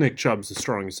Harris. Nick Chubb's the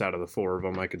strongest out of the four of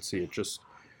them. I could see it just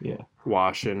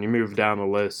washing. You move down the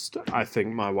list, I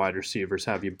think my wide receivers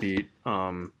have you beat.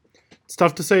 It's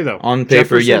tough to say though. On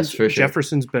paper, yes, for sure.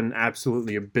 Jefferson's been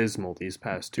absolutely abysmal these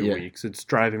past 2 weeks. It's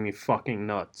driving me fucking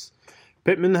nuts.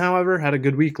 Pittman, however, had a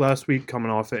good week last week, coming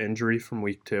off an injury from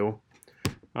week 2.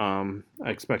 I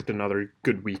expect another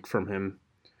good week from him.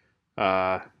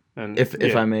 And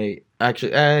if I may,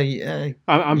 actually,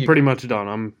 I'm pretty much done.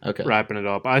 I'm okay. Wrapping it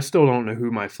up. I still don't know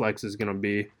who my flex is going to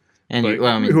be. And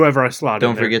whoever I slot in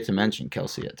don't there. forget to mention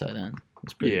Kelsey at tight end.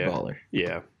 It's pretty baller.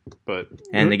 Yeah, but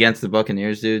against the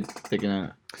Buccaneers, dude, they're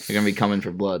gonna be coming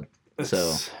for blood.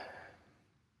 So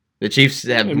the Chiefs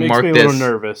have marked this. It makes me a little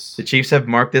nervous. The Chiefs have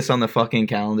marked this on the fucking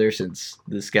calendar since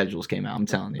the schedules came out. I'm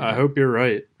telling you. I hope you're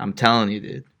right. I'm telling you,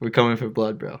 dude. We're coming for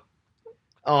blood, bro.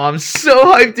 Oh, I'm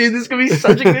so hyped, dude. This is going to be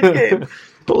such a good game.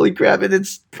 Holy crap, and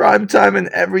it's prime time and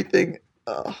everything.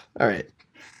 Oh, all right.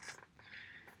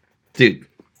 Dude,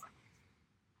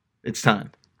 it's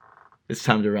time. It's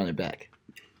time to run it back.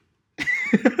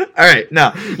 All right,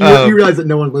 now. You realize that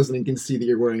no one listening can see that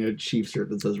you're wearing a Chiefs shirt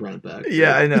that says "Run It Back." So.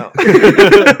 Yeah, I know.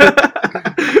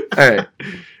 All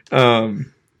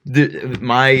right.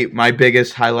 My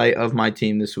biggest highlight of my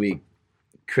team this week,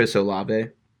 Chris Olave.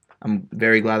 I'm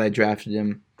very glad I drafted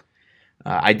him.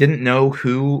 I didn't know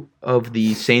who of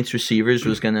the Saints receivers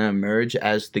was going to emerge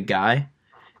as the guy.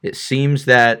 It seems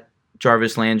that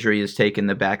Jarvis Landry has taken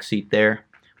the back seat there.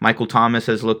 Michael Thomas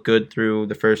has looked good through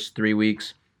the first 3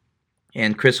 weeks.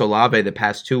 And Chris Olave, the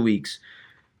past 2 weeks,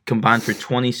 combined for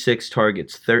 26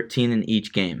 targets, 13 in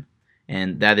each game.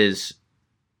 And that is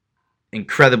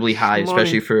incredibly high,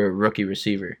 especially for a rookie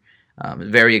receiver.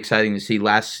 Very exciting to see.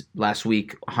 Last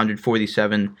week,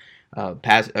 147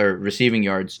 receiving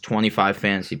yards, 25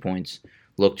 fantasy points.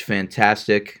 Looked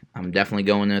fantastic. I'm definitely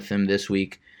going with him this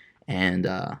week. And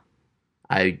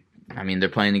I mean, they're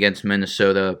playing against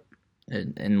Minnesota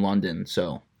in London,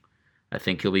 so I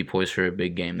think he'll be poised for a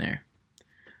big game there.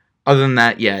 Other than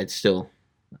that, yeah, it's still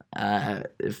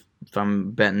if I'm a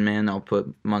betting man, I'll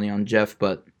put money on Jeff,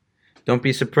 but don't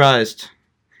be surprised.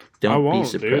 I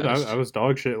won't, dude. I was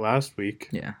dog shit last week.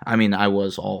 Yeah, I mean, I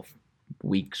was all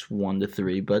weeks 1 to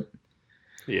 3, but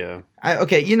yeah.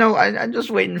 I'm just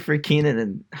waiting for Keenan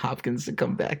and Hopkins to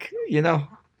come back. Yeah.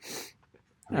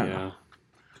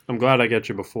 I'm glad I get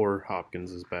you before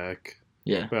Hopkins is back.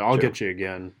 Yeah, but I'll get you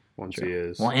again once he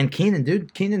is. Well, and Keenan,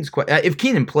 dude, Keenan's quite. If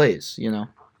Keenan plays,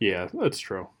 Yeah, that's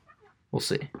true. We'll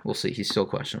see. He's still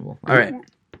questionable. All right.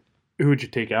 Who would you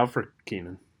take out for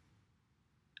Keenan?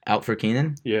 Out for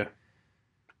Keenan? Yeah.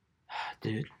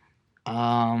 Dude.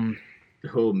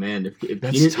 Oh man, if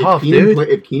that's tough, dude.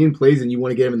 If Keenan plays and you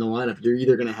want to get him in the lineup, you're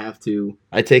either gonna have to.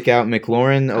 I take out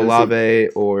McLaurin, Olave,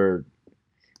 or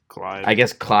Clyde. I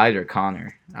guess Clyde or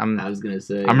Connor. I was gonna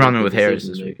say I'm running with Harris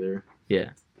this week. There.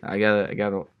 Yeah, I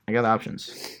got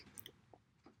options.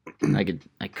 I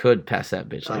could pass that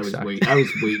bitch. I was stock.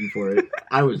 waiting for it.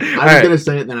 I was gonna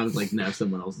say it, then I was like, no,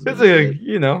 someone else is. It's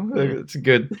it's a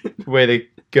good way to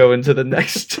go into the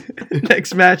next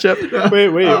matchup. Wait,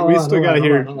 we still got to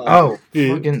hear. Oh,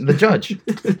 fucking the judge.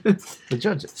 The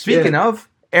judge. Speaking of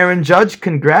Aaron Judge,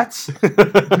 congrats.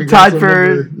 Tied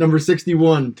for number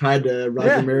 61, tied to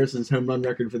Roger Marison's home run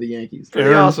record for the Yankees.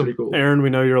 Aaron, awesome. Pretty cool. Aaron, we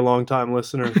know you're a long-time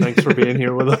listener. Thanks for being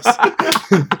here with us.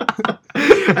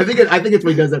 I think it's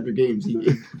what he does after games.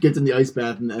 He gets in the ice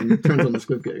bath and turns on the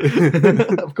Squib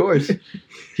Kickers. Of course.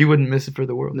 He wouldn't miss it for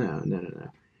the world. No.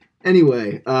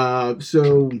 Anyway,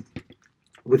 so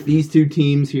with these two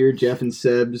teams here, Jeff and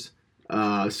Seb's,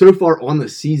 so far on the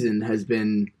season has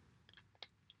been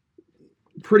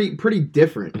pretty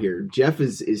different here. Jeff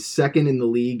is second in the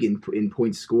league in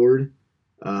points scored.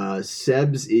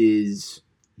 Seb's is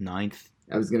 9th.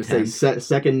 I was gonna say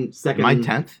second. My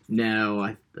 10th?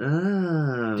 No,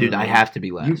 dude, I have to be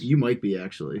last. You might be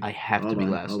actually. I have to be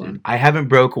last, dude. I haven't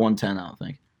broke 110. I don't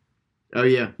think. Oh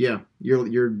yeah.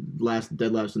 You're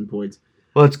dead last in points.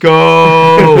 Let's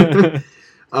go.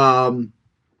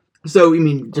 So I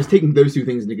mean, just taking those two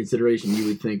things into consideration, you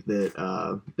would think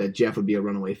that Jeff would be a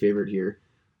runaway favorite here.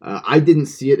 I didn't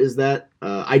see it as that.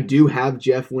 I do have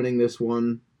Jeff winning this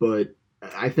one, but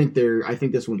I think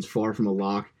this one's far from a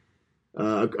lock.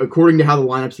 According to how the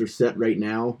lineups are set right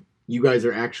now, you guys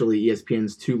are actually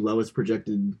ESPN's 2 lowest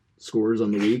projected scores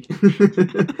on the week.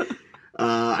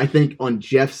 I think on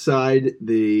Jeff's side,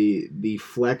 the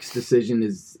flex decision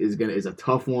is a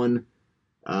tough one.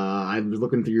 I was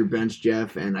looking through your bench,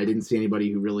 Jeff, and I didn't see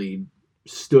anybody who really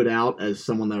stood out as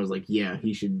someone that was like, yeah,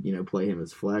 he should play him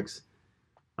as flex.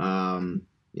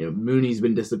 Mooney's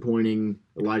been disappointing.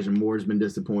 Elijah Moore's been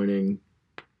disappointing.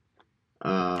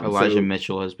 Elijah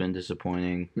Mitchell has been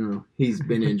disappointing. He's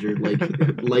been injured,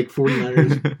 like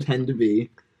 49ers tend to be.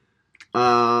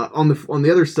 On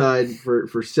the other side for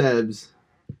Sebs,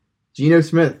 Geno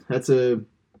Smith. That's a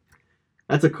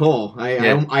call.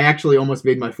 I actually almost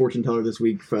made my fortune teller this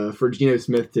week for Geno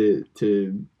Smith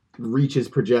to reach his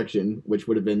projection, which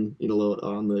would have been a little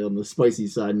on the spicy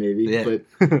side maybe. Yeah. But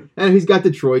and he's got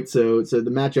Detroit, so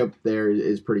the matchup there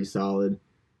is pretty solid.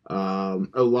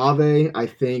 Olave, I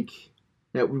think.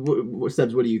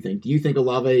 Sebs, what do you think? Do you think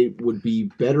Olave would be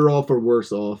better off or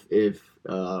worse off if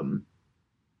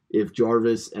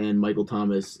Jarvis and Michael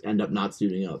Thomas end up not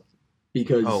suiting up?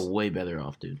 Because way better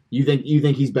off, dude. You think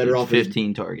he's better off?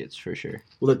 15 targets for sure.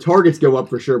 Well, the targets go up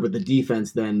for sure, but the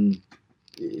defense then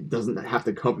it doesn't have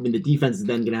to cover. I mean, the defense is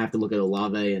then going to have to look at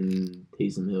Olave and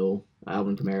Taysom Hill,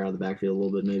 Alvin Kamara out of the backfield a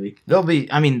little bit, maybe.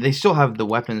 They still have the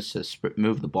weapons to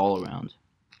move the ball around,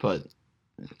 but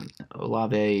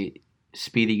Olave,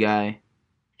 speedy guy,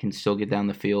 can still get down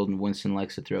the field, and Winston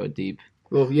likes to throw it deep.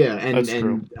 Well, yeah, That's and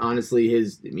true. honestly,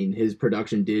 his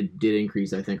production did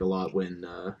increase, I think, a lot when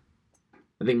I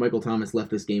think Michael Thomas left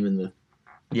this game in the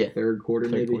third quarter,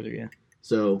 maybe. Third quarter, yeah.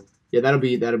 So yeah, that'll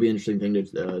be an interesting thing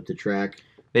to track.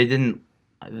 They didn't.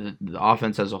 The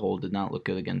offense as a whole did not look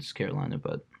good against Carolina,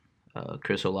 but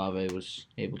Chris Olave was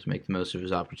able to make the most of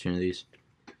his opportunities.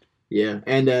 Yeah,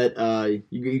 and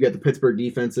you got the Pittsburgh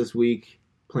defense this week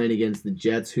playing against the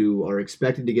Jets, who are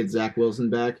expected to get Zach Wilson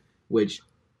back, which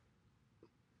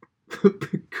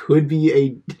could be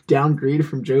a downgrade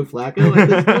from Joe Flacco at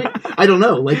this point. I don't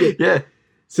know. Yeah.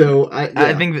 So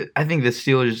I think the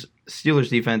Steelers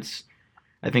defense,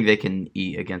 I think they can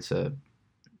eat against a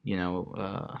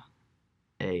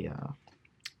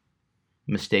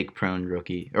mistake-prone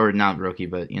rookie, or not rookie,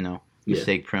 but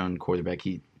mistake-prone quarterback.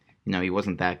 He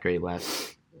wasn't that great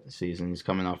last season. He's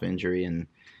coming off injury, and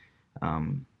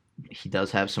he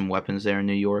does have some weapons there in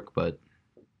New York. But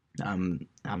I'm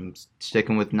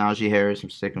sticking with Najee Harris.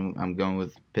 I'm going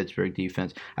with Pittsburgh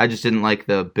defense. I just didn't like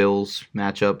the Bills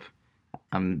matchup.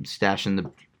 I'm stashing the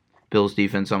Bills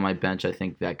defense on my bench. I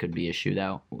think that could be a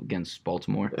shootout against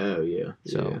Baltimore. Oh yeah.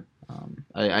 So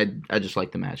I just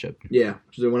like the matchup. Yeah.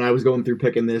 So when I was going through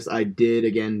picking this, I did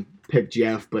again pick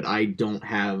Jeff, but I don't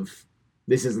have.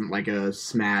 This isn't like a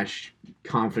smash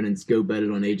confidence go bet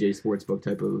it on AJ Sportsbook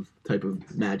type of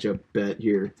matchup bet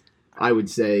here. I would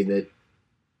say that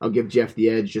I'll give Jeff the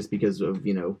edge just because of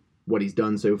what he's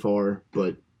done so far,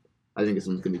 but I think this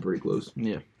one's gonna be pretty close.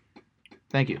 Yeah.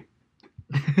 Thank you.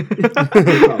 All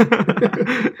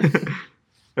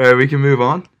right, we can move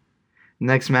on.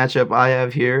 Next matchup I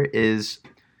have here is,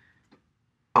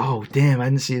 oh damn, I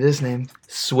didn't see this name.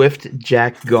 Swift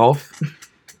Jack Golf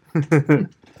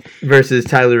versus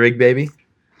Tyler Rigbaby.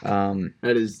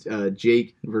 That is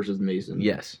Jake versus Mason.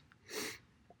 Yes.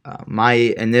 My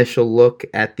initial look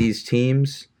at these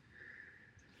teams,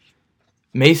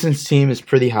 Mason's team is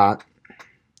pretty hot.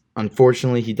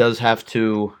 Unfortunately, he does have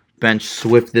to bench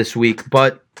Swift this week,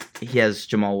 but he has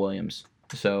Jamal Williams.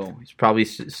 So he's probably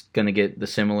going to get the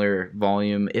similar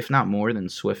volume, if not more, than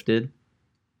Swift did,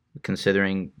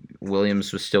 considering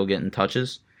Williams was still getting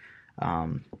touches.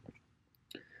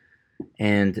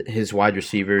 And his wide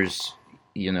receivers,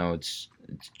 it's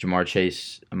Jamar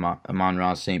Chase,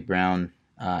 Amon-Ra St. Brown.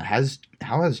 How has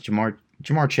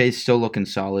Jamar Chase still looking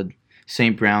solid?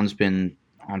 St. Brown's been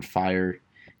on fire.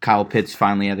 Kyle Pitts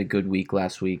finally had a good week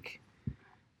last week.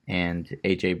 And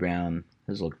A.J. Brown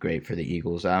has looked great for the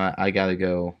Eagles. I got to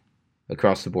go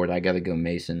across the board. I got to go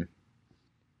Mason.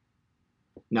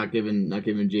 Not giving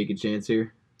Jake a chance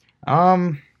here?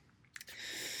 I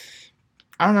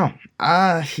don't know.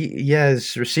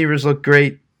 His receivers look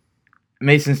great.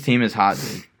 Mason's team is hot,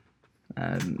 dude.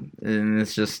 And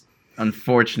it's just,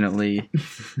 unfortunately,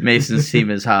 Mason's team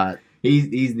is hot.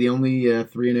 He's the only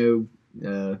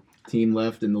 3-0 team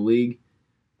left in the league.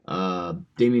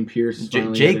 Damian Pierce is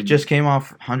Jake just came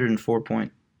off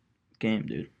 104-point game,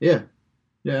 dude. Yeah,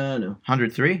 I know.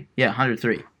 103? Yeah,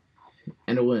 103.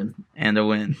 And a win.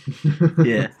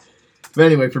 Yeah. But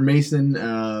anyway, for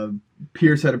Mason,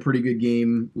 Pierce had a pretty good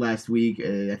game last week.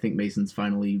 I think Mason's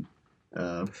finally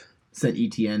sent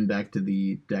ETN back to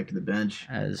the bench,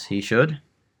 as he should.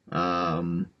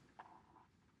 Joe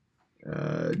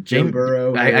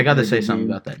Burrow. I got to say something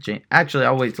about that. Actually,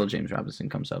 I'll wait till James Robinson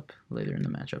comes up later in the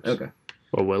matchups. Okay.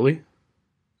 Well, Willie?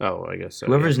 Oh, I guess so.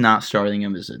 Whoever's not starting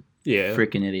him is a yeah.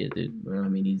 freaking idiot, dude. Well, I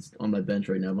mean, he's on my bench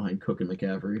right now behind Cook and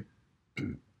McCaffrey.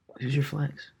 Who's your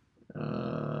flex?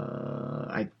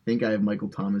 I think I have Michael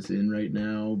Thomas in right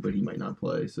now, but he might not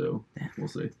play, so we'll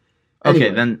see. Okay,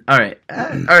 Anyway. then, all right,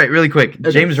 really quick.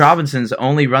 Okay. James Robinson's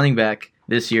only running back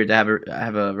this year to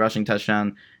have a rushing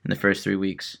touchdown in the first 3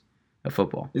 weeks of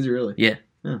football. Is he really? Yeah.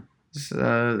 Yeah.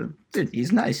 Dude,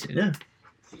 he's nice, dude. Yeah.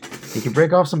 He can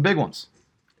break off some big ones.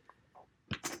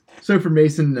 So for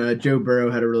Mason, Joe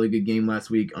Burrow had a really good game last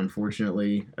week,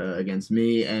 unfortunately, against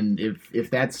me. And if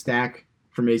that stack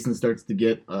for Mason starts to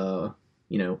get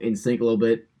in sync a little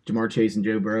bit, Jamar Chase and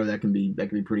Joe Burrow, that can be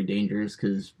pretty dangerous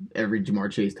because every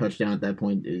Jamar Chase touchdown at that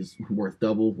point is worth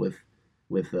double with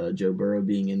Joe Burrow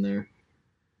being in there.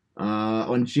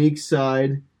 On Jake's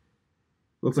side,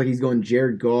 looks like he's going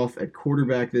Jared Goff at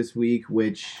quarterback this week,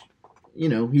 which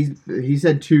he's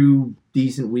had 2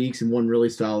 decent weeks and 1 really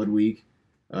solid week.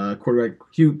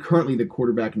 Currently the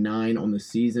quarterback 9 on the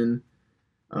season.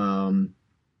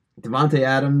 Devontae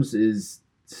Adams is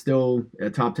still a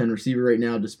top 10 receiver right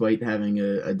now, despite having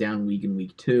a down week in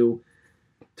week 2.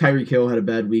 Tyreek Hill had a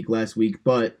bad week last week,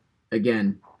 but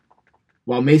again,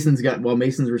 while Mason's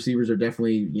receivers are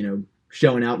definitely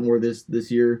showing out more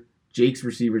this year, Jake's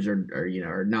receivers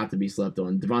are not to be slept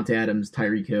on. Devontae Adams,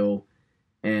 Tyreek Hill,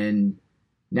 and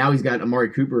now he's got Amari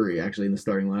Cooper actually in the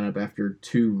starting lineup after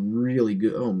two really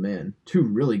good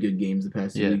games the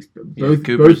past 2 weeks.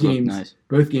 Both games,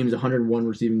 both games 101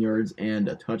 receiving yards and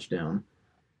a touchdown.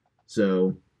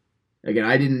 So again,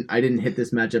 I didn't hit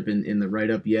this matchup in the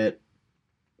write up yet.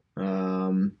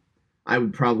 I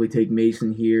would probably take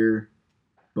Mason here,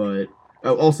 but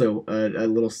also a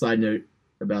little side note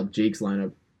about Jake's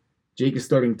lineup. Jake is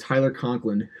starting Tyler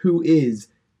Conklin, who is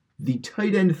the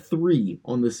tight end 3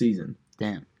 on the season.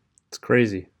 Damn, it's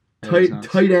crazy.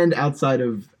 Tight end outside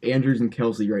of Andrews and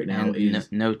Kelsey right now and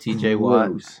is no TJ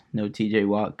Watt. No TJ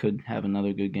Watt could have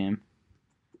another good game.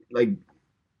 Like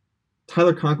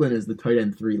Tyler Conklin is the tight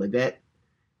end 3. Like that.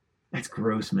 That's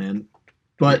gross, man.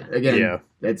 But again,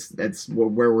 that's where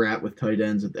we're at with tight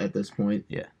ends at this point.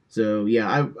 Yeah. So yeah,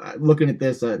 I looking at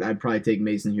this, I'd probably take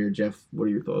Mason here. Jeff, what are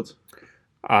your thoughts?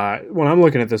 When I'm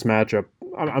looking at this matchup,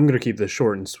 I'm going to keep this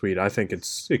short and sweet. I think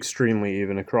it's extremely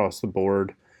even across the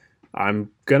board.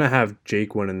 I'm going to have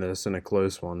Jake winning this in a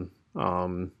close one.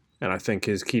 And I think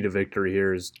his key to victory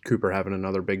here is Cooper having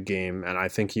another big game, and I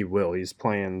think he will. He's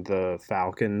playing the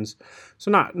Falcons.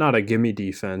 So not a gimme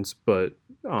defense, but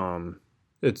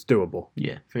it's doable.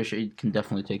 Yeah, for sure. You can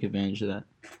definitely take advantage of that.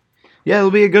 Yeah,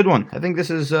 it'll be a good one. I think this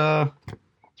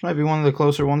might be one of the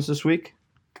closer ones this week.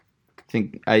 I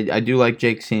think I do like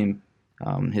Jake's team.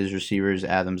 His receivers,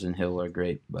 Adams and Hill, are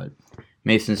great, but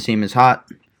Mason's team is hot.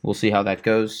 We'll see how that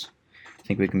goes. I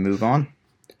think we can move on.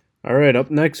 All right, up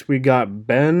next we got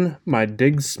Ben, my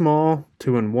dig small,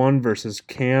 2-1 versus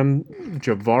Cam,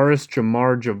 Javarison,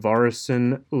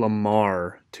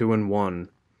 Lamar, 2-1.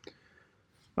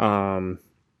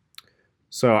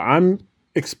 So I'm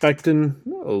expecting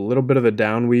a little bit of a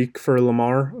down week for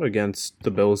Lamar against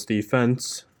the Bills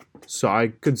defense. So I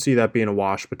could see that being a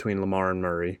wash between Lamar and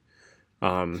Murray.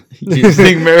 Do you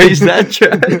think Murray's that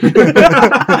trash?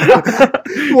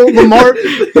 Well, Lamar,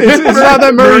 it's not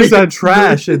that Murray's that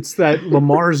trash. It's that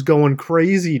Lamar's going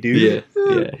crazy, dude.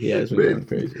 Yeah, he has been going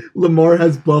crazy. Lamar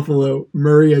has Buffalo.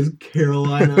 Murray has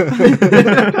Carolina.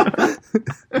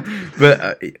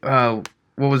 But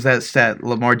what was that stat?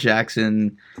 Lamar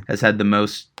Jackson has had the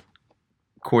most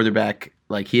quarterback,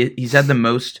 like he's had the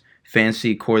most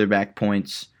fantasy quarterback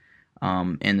points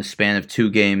in the span of 2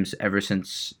 games ever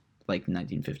since like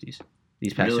 1950s.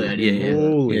 These past really?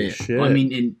 Holy shit! Well, I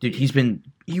mean, dude,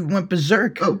 he went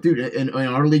berserk. Oh, dude, in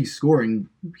our league scoring,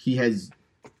 he has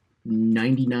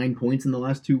 99 points in the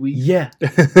last 2 weeks. Yeah,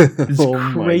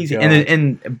 it's crazy. And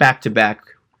in back-to-back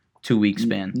 2 week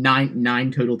span,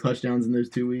 nine total touchdowns in those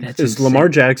 2 weeks. Is insane. Lamar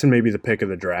Jackson maybe the pick of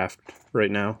the draft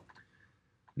right now?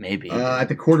 Maybe at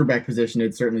the quarterback position,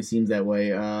 it certainly seems that way.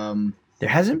 There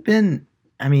hasn't been.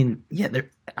 I mean,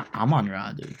 I'm on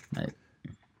Rod, dude.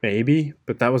 Maybe,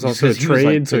 but that was also a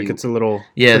trade, so it gets a little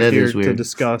that is weird to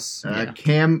discuss.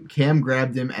 Cam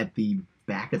grabbed him at the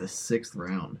back of the 6th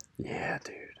round. Yeah,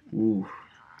 dude. Ooh,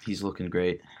 he's looking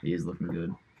great. He is looking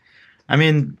good. I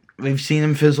mean, we've seen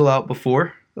him fizzle out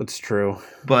before. That's true,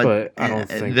 but I don't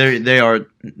think the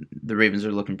Ravens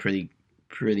are looking pretty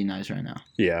nice right now.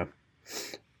 Yeah.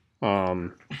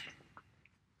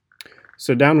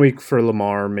 So down week for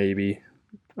Lamar, maybe.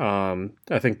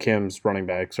 I think Cam's running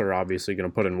backs are obviously going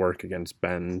to put in work against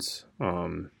Ben's.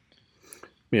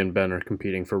 Me and Ben are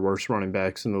competing for worst running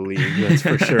backs in the league, that's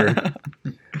for sure.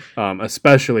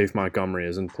 Especially if Montgomery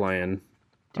isn't playing.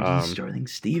 Dude, he's starting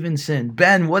Stevenson.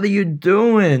 Ben, what are you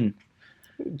doing?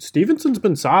 Stevenson's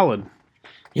been solid.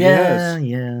 Yeah.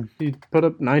 He put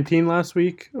up 19 last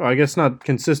week. Well, I guess not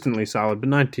consistently solid, but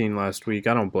 19 last week.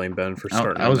 I don't blame Ben for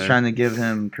starting. I was trying to give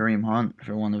him Kareem Hunt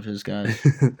for one of his guys,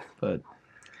 but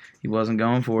he wasn't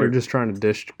going for it. You're just trying to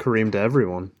dish Kareem to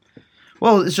everyone.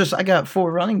 Well, it's just I got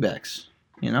 4 running backs,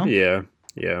 you know? Yeah.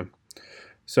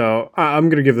 So I'm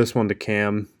going to give this one to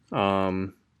Cam.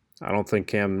 I don't think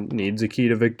Cam needs a key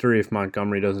to victory if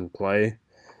Montgomery doesn't play.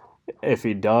 If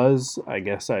he does, I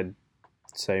guess I'd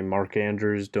say Mark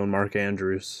Andrews, doing Mark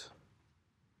Andrews.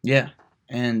 Yeah,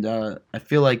 and I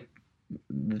feel like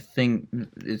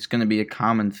it's going to be a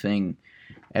common thing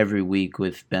every week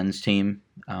with Ben's team.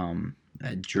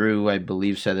 Drew, I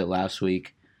believe, said it last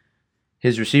week.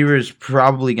 His receiver is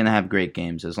probably going to have great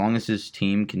games as long as his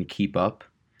team can keep up,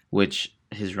 which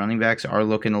his running backs are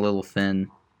looking a little thin.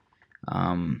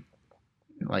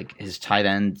 Like his tight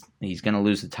end, he's going to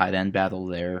lose the tight end battle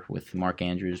there with Mark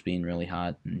Andrews being really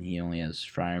hot, and he only has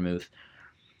Freiermuth.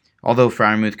 although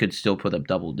Freiermuth could still put up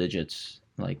double digits.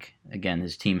 Like again,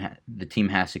 the team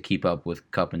has to keep up with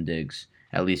Cup and Diggs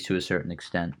at least to a certain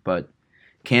extent. But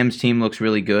Cam's team looks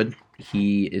really good.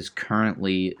 He is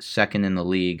currently second in the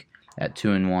league at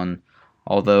 2-1.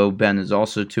 Although Ben is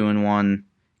also 2-1,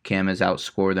 Cam has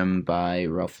outscored him by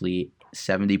roughly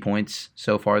 70 points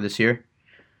so far this year.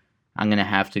 I'm gonna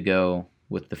have to go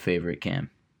with the favorite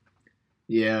Cam.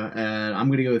 Yeah, and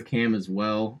I'm gonna go with Cam as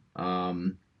well.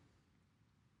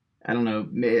 I don't know.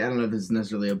 I don't know if this is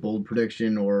necessarily a bold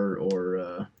prediction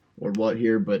or what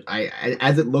here, but I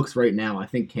as it looks right now, I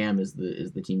think Cam is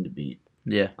the team to beat.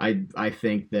 Yeah, I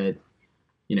think that,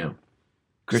 you know,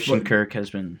 Christian Kirk has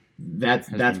been. That's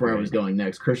been where I great. was going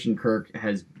next. Christian Kirk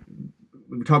has.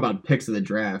 We talk about picks of the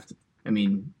draft. I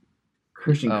mean,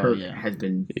 Christian Kirk has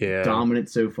been dominant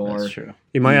so far. That's true.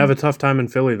 He might have a tough time in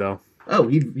Philly though. Oh,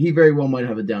 he very well might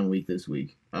have a down week this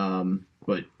week.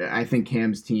 But I think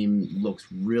Cam's team looks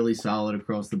really solid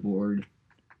across the board.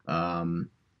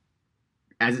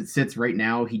 As it sits right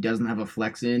now, he doesn't have a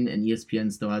flex in, and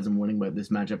ESPN still has him winning by this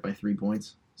matchup by 3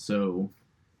 points. So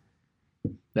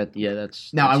that's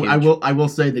now huge. I will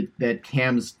say that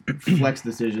Cam's flex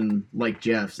decision, like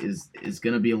Jeff's, is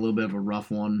going to be a little bit of a rough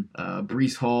one.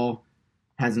 Breece Hall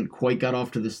hasn't quite got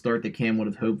off to the start that Cam would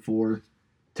have hoped for.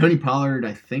 Tony Pollard,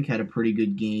 I think, had a pretty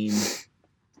good game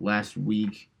last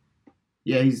week.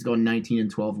 Yeah, he's gone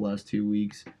 19-12 the last 2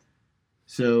 weeks.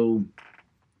 So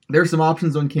there's some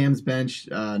options on Cam's bench.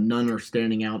 None are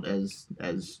standing out as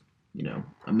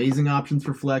amazing options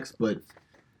for flex, but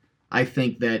I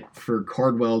think that for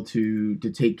Cardwell to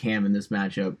take Cam in this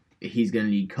matchup, he's going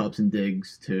to need Cups and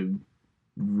Diggs to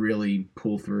really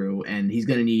pull through, and he's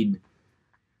going to need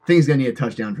a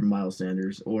touchdown from Miles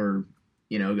Sanders or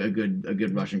a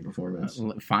good rushing performance.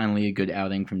 Finally, a good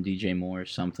outing from DJ Moore or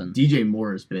something. DJ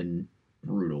Moore has been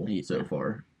brutal so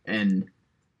far, and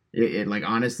it like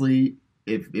honestly,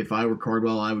 if I were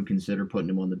Cardwell, I would consider putting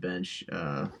him on the bench.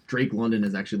 Drake London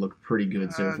has actually looked pretty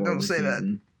good so far. Don't say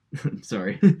season.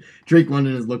 Sorry, Drake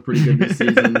London has looked pretty good this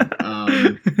season.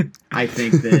 I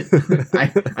think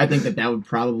that would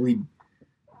probably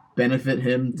benefit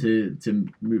him to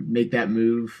make that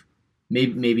move.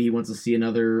 Maybe he wants to see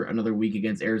another week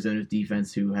against Arizona's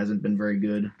defense, who hasn't been very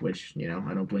good. Which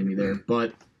I don't blame you there.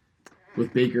 But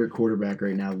with Baker at quarterback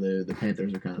right now, the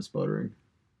Panthers are kind of sputtering.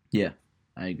 Yeah,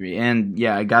 I agree. And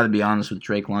yeah, I got to be honest with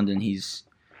Drake London. He's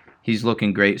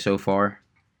looking great so far.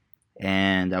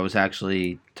 And I was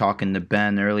actually talking to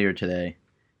Ben earlier today,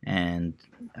 and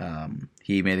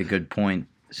he made a good point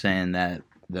saying that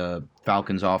the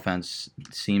Falcons' offense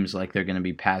seems like they're going to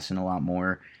be passing a lot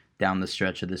more down the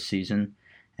stretch of this season.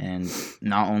 And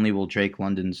not only will Drake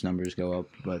London's numbers go up,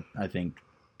 but I think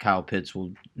Kyle Pitts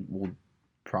will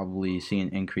probably see an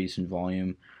increase in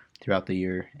volume throughout the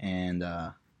year. And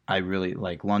I really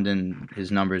like London.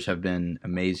 His numbers have been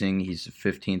amazing. He's the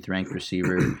 15th ranked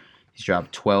receiver. He's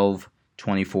dropped 12,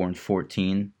 24, and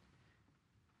 14.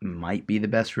 Might be the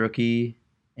best rookie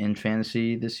in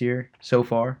fantasy this year so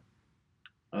far.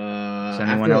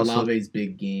 After Olave's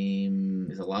big game,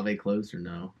 is Olave close or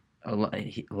no?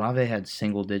 Olave had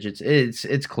single digits.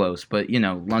 It's close, but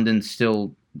London's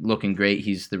still looking great.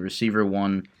 He's the receiver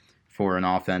one for an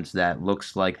offense that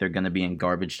looks like they're going to be in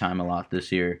garbage time a lot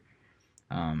this year.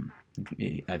 I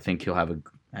think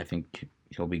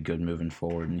he'll be good moving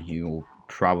forward, and he'll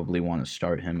probably want to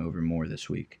start him over Moore this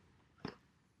week.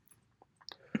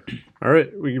 All right,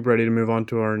 we ready to move on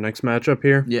to our next matchup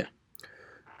here? Yeah.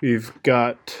 We've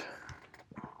got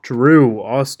Drew,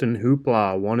 Austin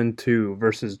Hoopla, 1-2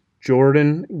 versus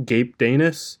Jordan, Gabe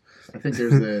Danis. I think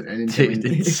there's an incoming.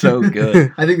 Dude, it's so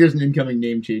good. I think there's an incoming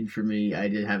name change for me. I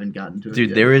haven't gotten to it. Dude,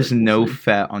 yet, there is we'll no see.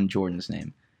 fat on Jordan's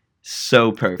name.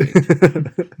 So perfect.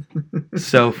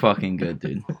 So fucking good,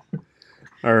 dude.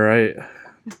 All right.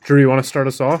 Drew, you want to start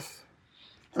us off?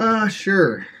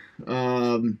 Sure.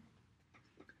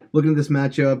 Looking at this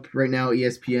matchup right now,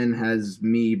 ESPN has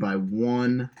me by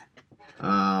 1.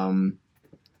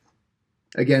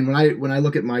 Again, when I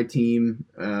look at my team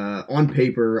on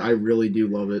paper, I really do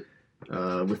love it.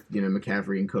 With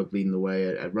McCaffrey and Cook leading the way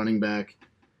at running back.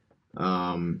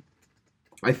 I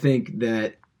think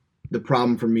that the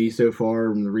problem for me so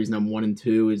far, and the reason I'm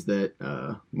 1-2, is that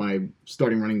my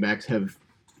starting running backs have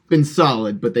been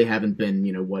solid, but they haven't been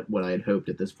what I had hoped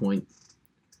at this point.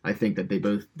 I think that they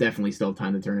both definitely still have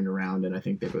time to turn it around, and I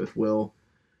think they both will.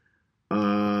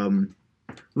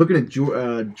 Looking at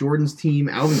Jordan's team,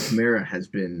 Alvin Kamara has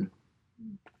been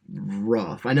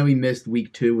rough. I know he missed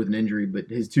week 2 with an injury, but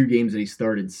his 2 games that he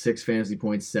started, 6 fantasy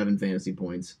points, 7 fantasy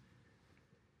points.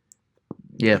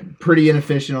 Yeah. Pretty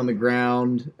inefficient on the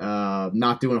ground,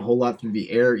 not doing a whole lot through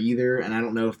the air either. And I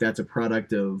don't know if that's a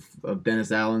product of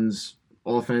Dennis Allen's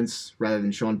offense rather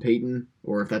than Sean Payton,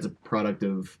 or if that's a product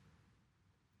of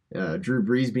Drew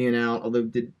Brees being out. Although,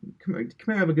 did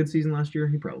Kamara have a good season last year?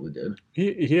 He probably did.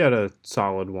 He had a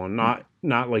solid one, not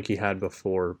like he had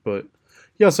before, but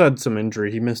he also had some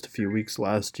injury. He missed a few weeks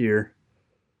last year.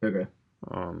 Okay.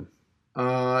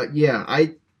 Yeah,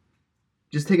 I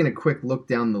just taking a quick look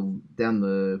down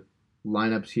the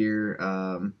lineups here.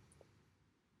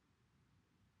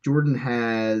 Jordan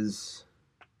has.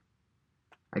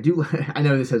 I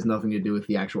know this has nothing to do with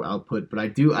the actual output, but I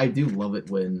do love it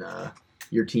when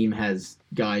your team has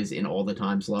guys in all the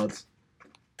time slots.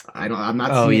 I'm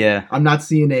not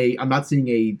seeing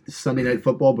a Sunday Night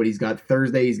Football, but he's got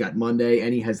Thursday, he's got Monday,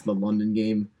 and he has the London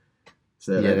game.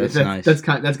 So yeah, that's nice. That's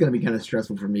going to be kind of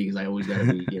stressful for me because I always got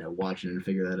to be watching and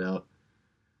figure that out.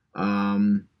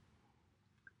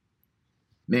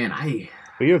 Man,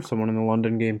 you have someone in the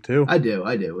London game too. I do,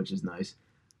 which is nice.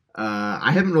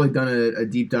 I haven't really done a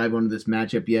deep dive onto this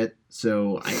matchup yet,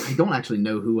 so I don't actually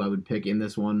know who I would pick in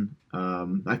this one.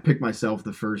 I've picked myself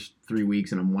the first 3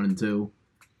 weeks, and I'm 1-2.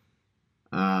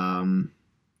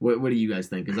 What do you guys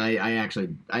think? Because I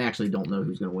actually don't know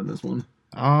who's going to win this one.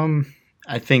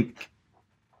 I think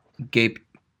Gabe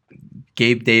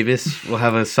Davis will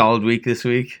have a solid week this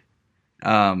week.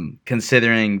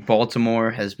 Considering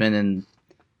Baltimore has been in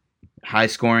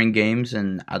high-scoring games,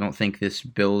 and I don't think this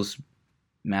Bills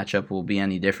matchup will be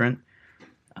any different.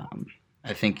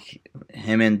 I think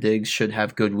him and Diggs should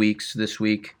have good weeks this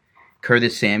week.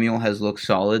 Curtis Samuel has looked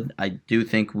solid. I do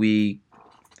think we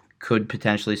could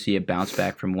potentially see a bounce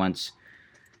back from Wentz.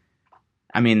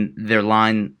 I mean, their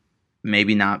line might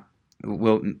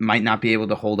not be able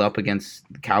to hold up against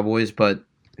the Cowboys, but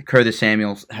Curtis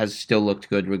Samuel has still looked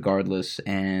good regardless,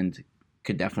 and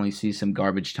could definitely see some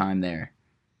garbage time there.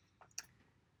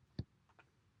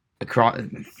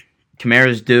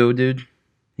 Kamara's due, dude.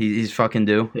 He's fucking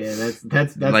due. Yeah,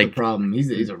 that's like, the problem.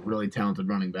 He's a really talented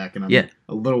running back, and I'm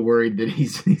a little worried that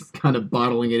he's kind of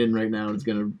bottling it in right now, and it's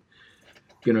gonna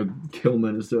kill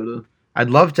Minnesota.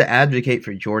 I'd love to advocate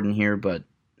for Jordan here, but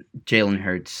Jalen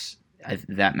Hurts,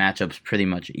 that matchup's pretty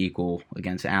much equal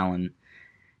against Allen.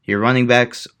 Your running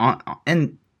backs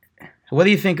and what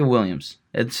do you think of Williams?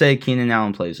 Let's say Keenan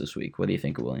Allen plays this week. What do you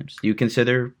think of Williams? Do you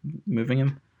consider moving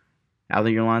him out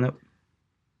of your lineup?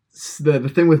 The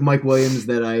thing with Mike Williams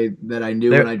that I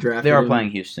knew when I drafted they are him, playing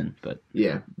Houston, but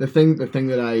yeah, the thing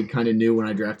that I kind of knew when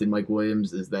I drafted Mike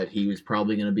Williams is that he was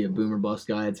probably going to be a boomer bust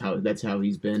guy. That's how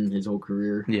he's been his whole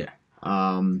career. Yeah.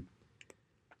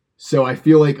 So I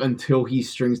feel like until he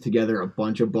strings together a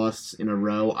bunch of busts in a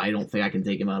row, I don't think I can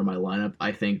take him out of my lineup.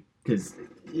 I think because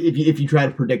if you try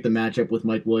to predict the matchup with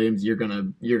Mike Williams, you're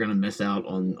gonna miss out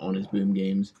on his boom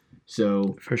games.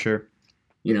 So for sure.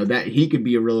 That he could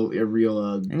be a real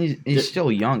and he's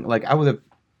still young. Like I would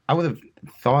have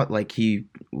thought like I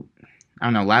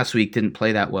don't know, last week didn't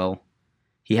play that well.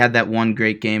 He had that one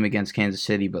great game against Kansas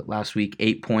City, but last week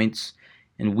 8 points,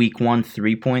 in week 1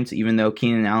 3 points, even though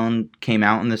Keenan Allen came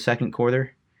out in the second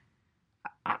quarter.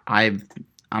 I'm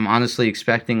honestly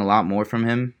expecting a lot more from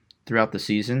him throughout the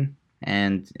season,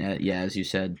 and as you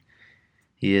said,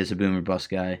 he is a boomer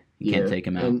bust guy. You can't take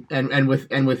him out. And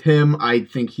with him, I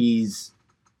think he's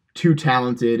too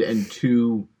talented and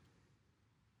too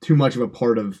much of a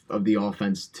part of the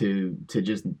offense to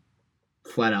just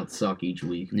flat out suck each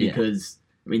week. Because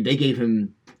I mean, they gave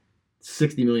him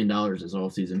 $60 million this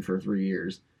offseason for 3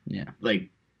 years. Yeah, like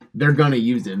they're gonna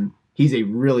use him. He's a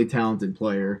really talented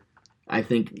player. I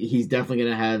think he's definitely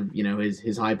gonna have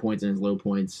his high points and his low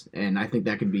points, and I think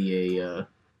that could be a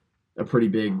pretty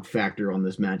big factor on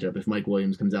this matchup. If Mike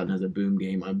Williams comes out and has a boom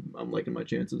game, I'm liking my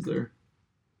chances there.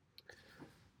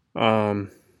 I'm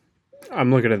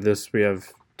looking at this. We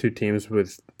have two teams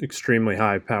with extremely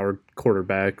high-powered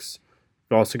quarterbacks.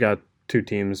 We've also got two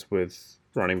teams with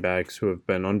running backs who have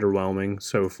been underwhelming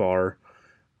so far.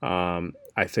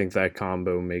 I think that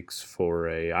combo makes for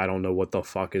I don't know what the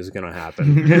fuck is going to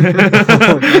happen.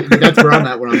 That's where I'm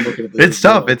at when I'm looking at this. It's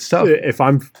tough. It's tough.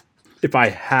 If I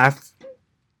have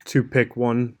to pick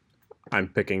one, I'm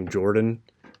picking Jordan.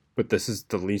 But this is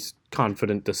the least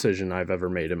confident decision I've ever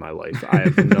made in my life. I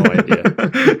have no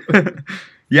idea.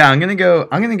 Yeah, I'm gonna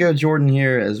go Jordan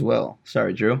here as well.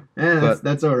 Sorry, Drew. Yeah,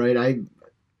 that's all right.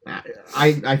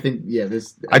 I think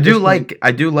this. I do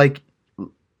like.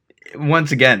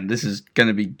 Once again,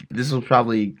 this will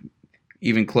probably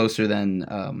even closer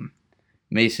than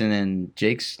Mason and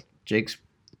Jake's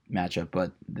matchup,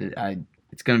 but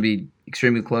it's gonna be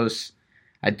extremely close.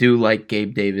 I do like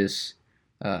Gabe Davis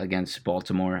against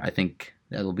Baltimore. I think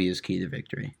That'll be his key to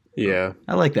victory. Yeah.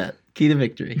 I like that. Key to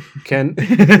victory. Can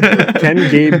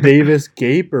Gabe Davis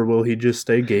gape, or will he just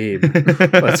stay Gabe?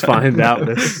 Let's find out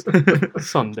this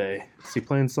Sunday. Is he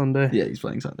playing Sunday? Yeah, he's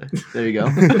playing Sunday. There you go.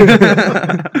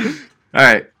 All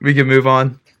right, we can move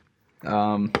on.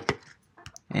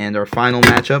 And our final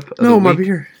matchup of the my week.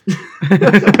 beer.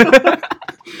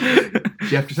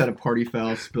 Jeff just had a party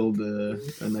foul, spilled a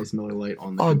nice Miller Lite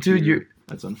on the Oh, dude, computer.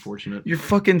 That's unfortunate. Your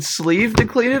fucking sleeve to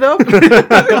clean it up?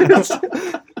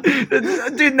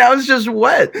 Dude, now it's just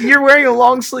wet. You're wearing a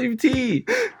long sleeve tee.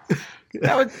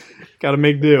 Gotta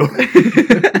make do.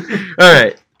 All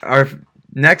right. Our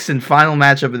next and final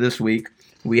matchup of this week,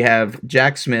 we have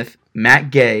Jack Smith, Matt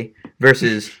Gay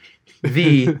versus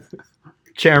the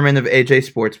chairman of AJ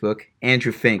Sportsbook,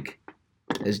 Andrew Fink,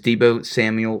 as Debo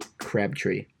Samuel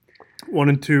Crabtree.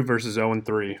 1-2 versus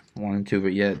 0-3. 1-2,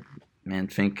 but yeah, man,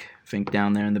 Fink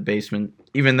down there in the basement.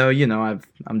 Even though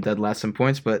I'm dead last in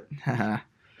points, but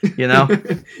you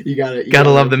gotta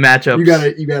love the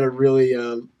matchups. You gotta really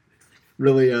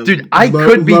dude, I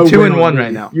could be 2-1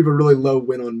 right now. You have a really low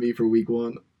win on me for week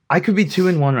 1. I could be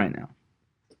 2-1 right now.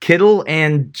 Kittle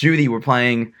and Judy were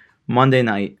playing Monday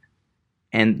night,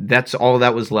 and that's all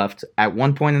that was left. At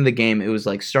one point in the game, it was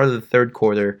like start of the third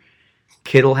quarter.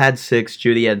 Kittle had 6,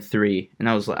 Judy had 3, and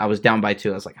I was down by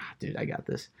 2. I was like, dude, I got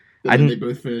this. They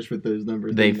both finished with those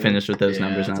numbers. They finished with those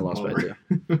numbers, and I that's a lost by bummer.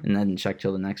 2. And I didn't check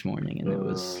till the next morning, and it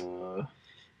was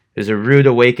a rude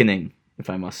awakening, if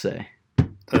I must say.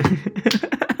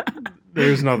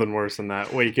 There's nothing worse than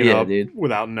that. Waking up dude,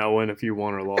 without knowing if you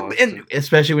won or lost. and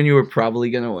especially when you were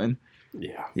probably gonna win.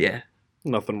 Yeah.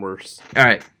 Nothing worse. All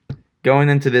right, going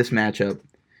into this matchup.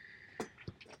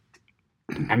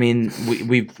 I mean,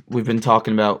 we've talked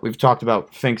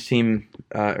about Fink's team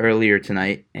earlier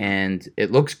tonight, and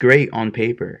it looks great on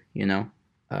paper.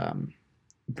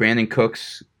 Brandon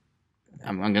Cooks.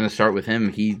 I'm going to start with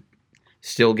him. He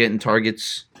still getting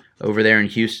targets over there in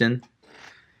Houston.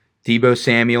 Debo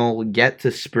Samuel will get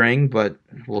to spring, but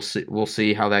we'll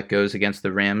see how that goes against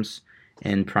the Rams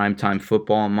in primetime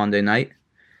football on Monday night.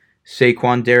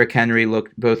 Saquon, Derrick Henry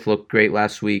both looked great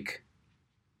last week.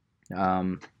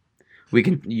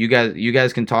 You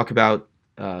guys can talk about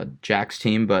Jack's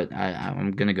team, but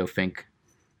I'm gonna go Fink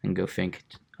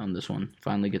on this one.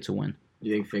 Finally gets a win.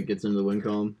 You think Fink gets into the win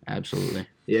column? Absolutely.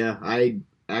 Yeah, I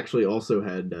actually also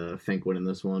had Fink winning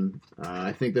this one.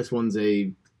 I think this one's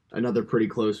another pretty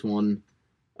close one.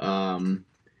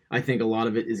 I think a lot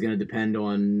of it is going to depend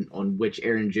on which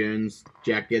Aaron Jones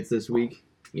Jack gets this week.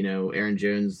 Aaron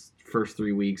Jones' first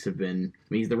 3 weeks have been. I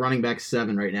mean, he's the running back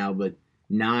 7 right now, but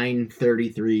 9,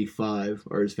 33, 5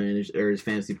 are his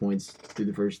fantasy points through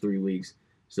the first 3 weeks.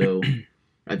 So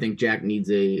I think Jack needs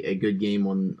a good game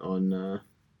on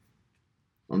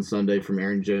Sunday from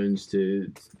Aaron Jones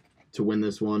to win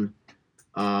this one.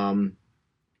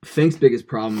 Fink's biggest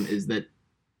problem is that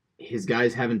his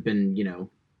guys haven't been,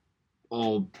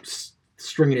 all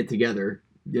stringing it together.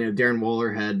 Darren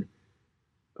Waller had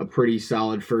a pretty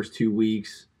solid first 2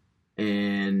 weeks,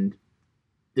 and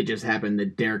it just happened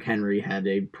that Derrick Henry had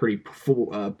a pretty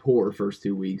poor first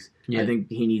 2 weeks. Yeah. I think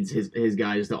he needs his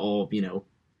guys to all,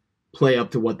 play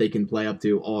up to what they can play up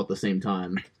to all at the same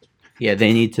time. Yeah,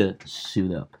 they need to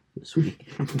suit up this week.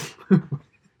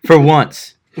 For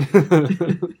once.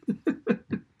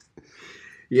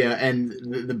 Yeah, and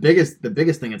the biggest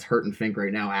thing that's hurting Fink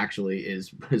right now actually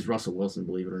is Russell Wilson,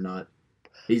 believe it or not.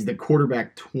 He's the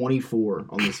quarterback 24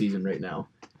 on the season right now.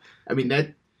 I mean,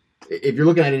 that if you're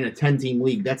looking at it in a 10-team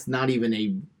league, that's not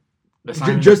even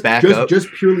just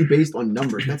purely based on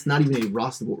numbers. That's not even a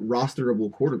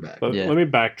rosterable quarterback. But let me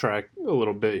backtrack a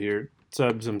little bit here.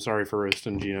 Sebs, I'm sorry for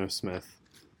roasting Geno Smith.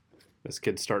 This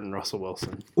kid's starting Russell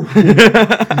Wilson.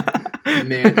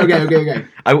 Man, okay.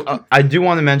 I do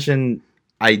want to mention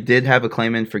I did have a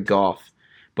claim in for Goff,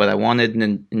 but I wanted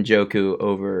Njoku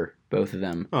over both of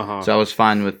them. Uh-huh. So I was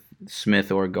fine with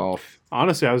Smith or Goff.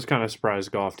 Honestly, I was kind of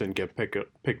surprised Goff didn't get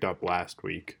picked up last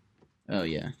week. Oh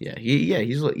yeah.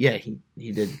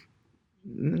 He did.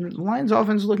 The Lions'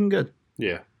 offense is looking good.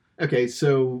 Yeah. Okay,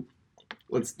 so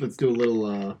let's do a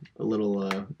little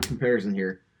comparison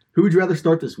here. Who would you rather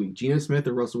start this week, Geno Smith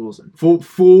or Russell Wilson?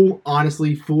 Full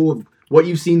of what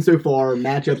you've seen so far,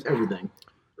 matchups, everything.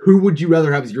 Who would you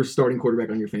rather have as your starting quarterback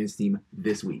on your fantasy team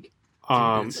this week?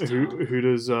 Who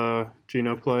does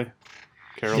Geno play?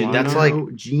 Carolina. Dude, that's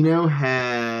like Geno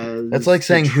has. That's like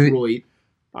saying Detroit,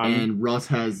 and Russ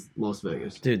has Las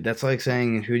Vegas. Dude, that's like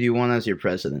saying who do you want as your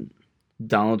president,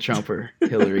 Donald Trump or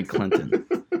Hillary Clinton?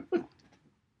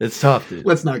 It's tough, dude.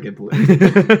 Let's not get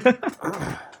political.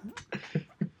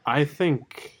 I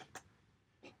think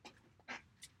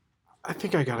I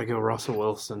think I gotta go Russell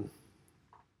Wilson.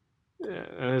 Yeah,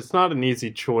 and it's not an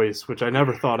easy choice, which I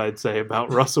never thought I'd say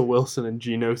about Russell Wilson and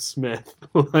Geno Smith.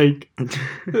 Like,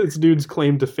 this dude's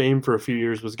claim to fame for a few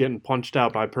years was getting punched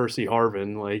out by Percy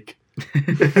Harvin. Like,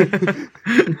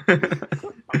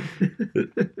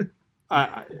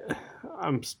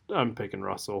 I'm picking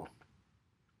Russell.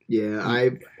 Yeah,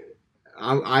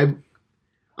 I'm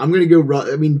gonna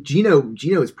go. I mean,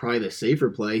 Gino is probably the safer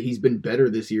play. He's been better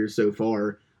this year so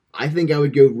far. I think I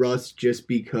would go Russ just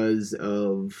because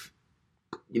of,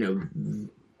 the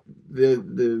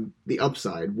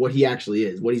upside, what he actually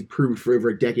is, what he's proved for over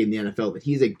a decade in the NFL. That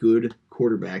he's a good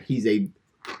quarterback. He's a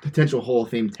potential Hall of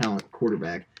Fame talent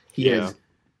quarterback. He has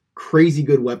crazy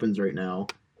good weapons right now.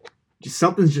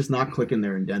 Something's just not clicking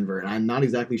there in Denver, and I'm not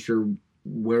exactly sure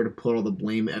where to put all the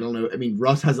blame. I don't know. I mean,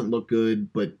 Russ hasn't looked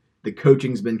good, but the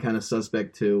coaching's been kind of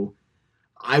suspect too.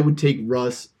 I would take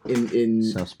Russ in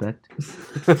suspect.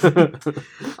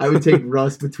 I would take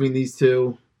Russ between these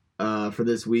two for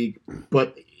this week,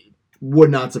 but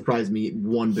would not surprise me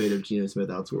one bit if Geno Smith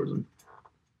outscores him.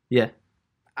 Yeah,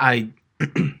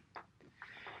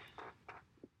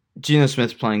 Geno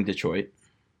Smith's playing Detroit.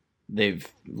 They've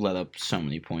let up so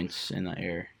many points in the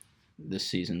air this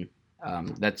season.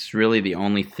 That's really the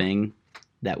only thing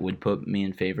that would put me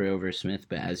in favor over Smith.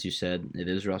 But as you said, it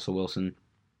is Russell Wilson.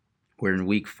 We're in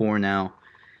week 4 now.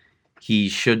 He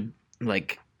should,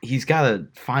 he's got to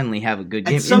finally have a good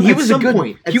game. He was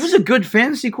a good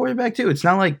fantasy quarterback too. It's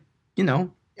not like,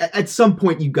 At some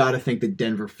point, you got to think that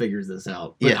Denver figures this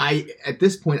out. But at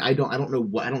this point, I don't know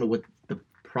what the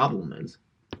problem is.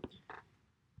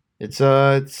 It's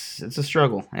a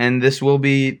struggle, and this will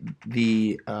be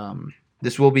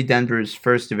Denver's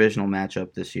first divisional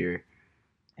matchup this year,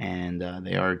 and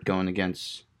they are going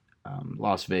against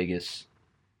Las Vegas.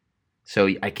 So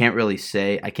I can't really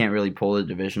pull the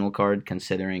divisional card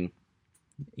considering,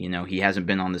 he hasn't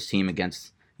been on this team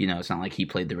against, it's not like he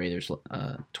played the Raiders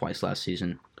twice last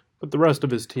season. But the rest of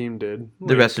his team did.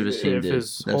 The rest of his team if did.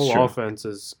 His That's whole true. offense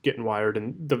is getting wired,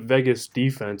 and the Vegas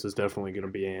defense is definitely going to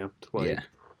be amped. Yeah.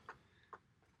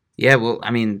 Yeah, well,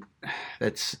 I mean,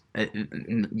 that's a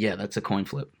coin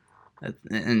flip.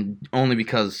 And only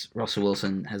because Russell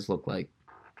Wilson has looked like,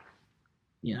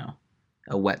 a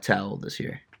wet towel this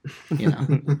year.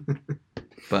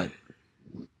 But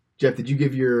Jeff, did you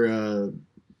give your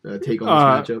take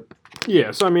on this matchup?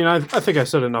 Yeah, so I mean, I think I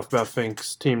said enough about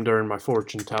Fink's team during my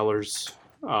fortune tellers.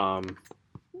 I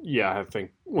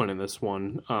think winning this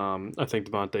one. I think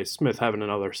Devontae Smith having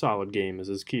another solid game is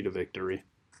his key to victory.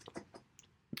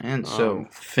 And so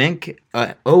Fink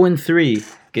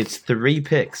 0-3 gets 3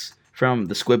 picks from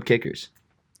the Squib Kickers.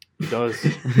 He does.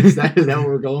 Is that what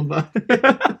we're going by?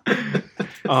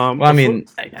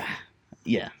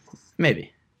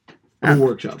 Maybe. We'll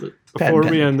workshop it. Before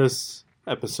we end this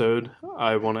episode,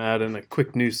 I want to add in a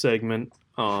quick news segment.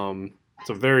 It's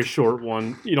a very short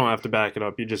one. You don't have to back it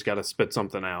up. You just got to spit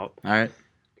something out. All right.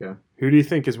 Okay. Who do you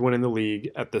think is winning the league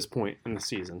at this point in the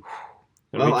season?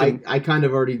 Well, I kind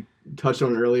of already touched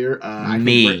on it earlier. I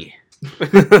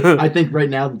think right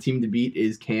now the team to beat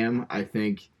is Cam. I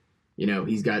think,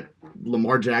 he's got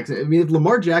Lamar Jackson. I mean, if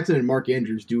Lamar Jackson and Mark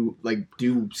Andrews do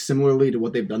similarly to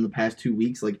what they've done the past 2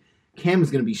 weeks, Cam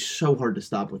is going to be so hard to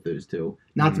stop with those two.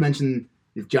 Not to mention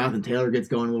if Jonathan Taylor gets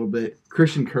going a little bit,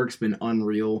 Christian Kirk's been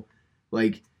unreal.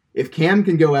 If Cam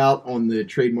can go out on the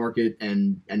trade market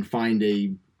and find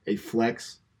a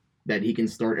flex that he can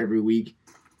start every week,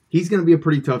 he's going to be a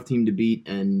pretty tough team to beat.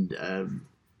 And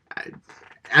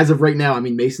as of right now, I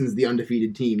mean, Mason's the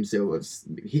undefeated team, so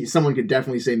someone could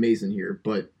definitely say Mason here,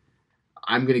 but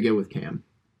I'm going to go with Cam.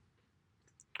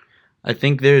 I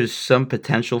think there's some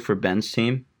potential for Ben's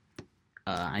team.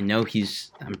 I'm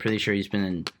pretty sure he's been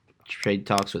in trade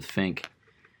talks with Fink.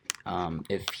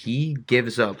 If he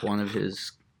gives up one of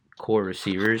his core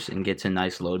receivers and gets a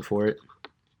nice load for it,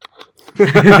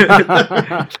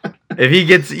 if he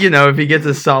gets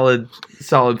a solid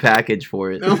package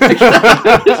for it. Oh my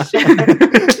gosh.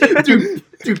 dude,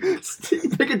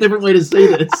 pick a different way to say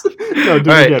this. No,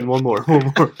 do it again. One more.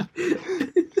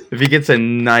 If he gets a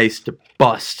nice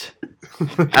bust,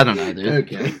 I don't know, dude.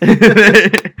 Okay.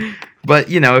 But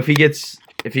if he gets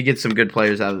some good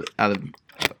players out of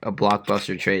a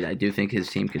blockbuster trade, I do think his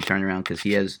team could turn around because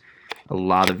he has a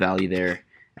lot of value there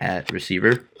at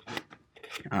receiver.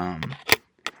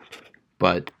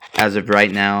 But as of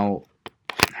right now,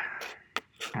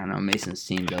 I don't know. Mason's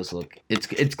team does look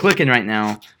it's clicking right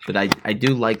now, but I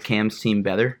do like Cam's team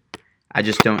better. I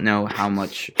just don't know how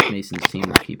much Mason's team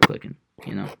will keep clicking.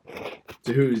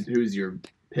 So who's your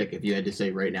pick if you had to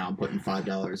say right now? I'm putting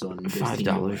 $5 on this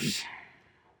 $5.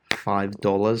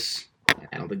 $5.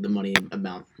 I don't think the money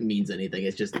amount means anything.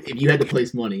 It's just if you had to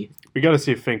place money. We got to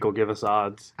see if Fink will give us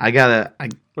odds. Yeah.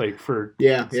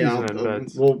 Season end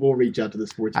bets. We'll reach out to the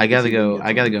sports. I gotta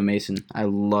go Mason. I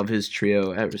love his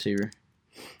trio at receiver.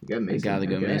 You got Mason. I gotta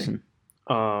go Okay. Mason.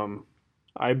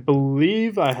 I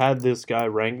believe I had this guy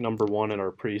ranked number 1 in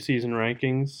our preseason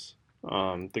rankings.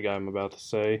 The guy I'm about to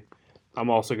say. I'm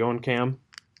also going Cam.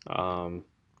 I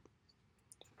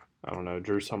don't know.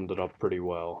 Drew summed it up pretty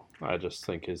well. I just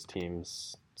think his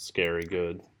team's scary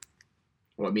good.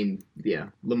 Well, I mean, yeah,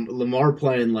 Lamar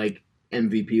playing like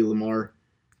MVP Lamar.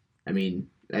 I mean,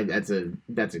 that's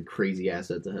a crazy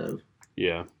asset to have.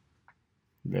 Yeah.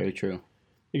 Very true.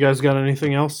 You guys got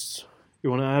anything else you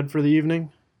want to add for the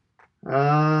evening?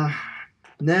 Nah,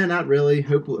 not really.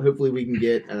 Hopefully we can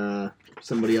get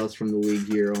somebody else from the league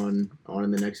here on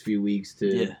in the next few weeks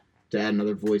to add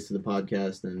another voice to the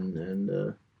podcast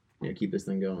and keep this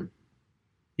thing going.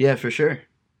 Yeah, for sure.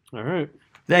 All right.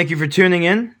 Thank you for tuning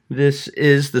in. This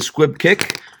is the Squib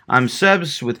Kick. I'm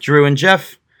Sebs with Drew and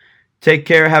Jeff. Take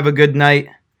care. Have a good night.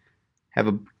 Have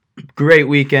a great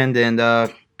weekend, and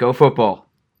go football.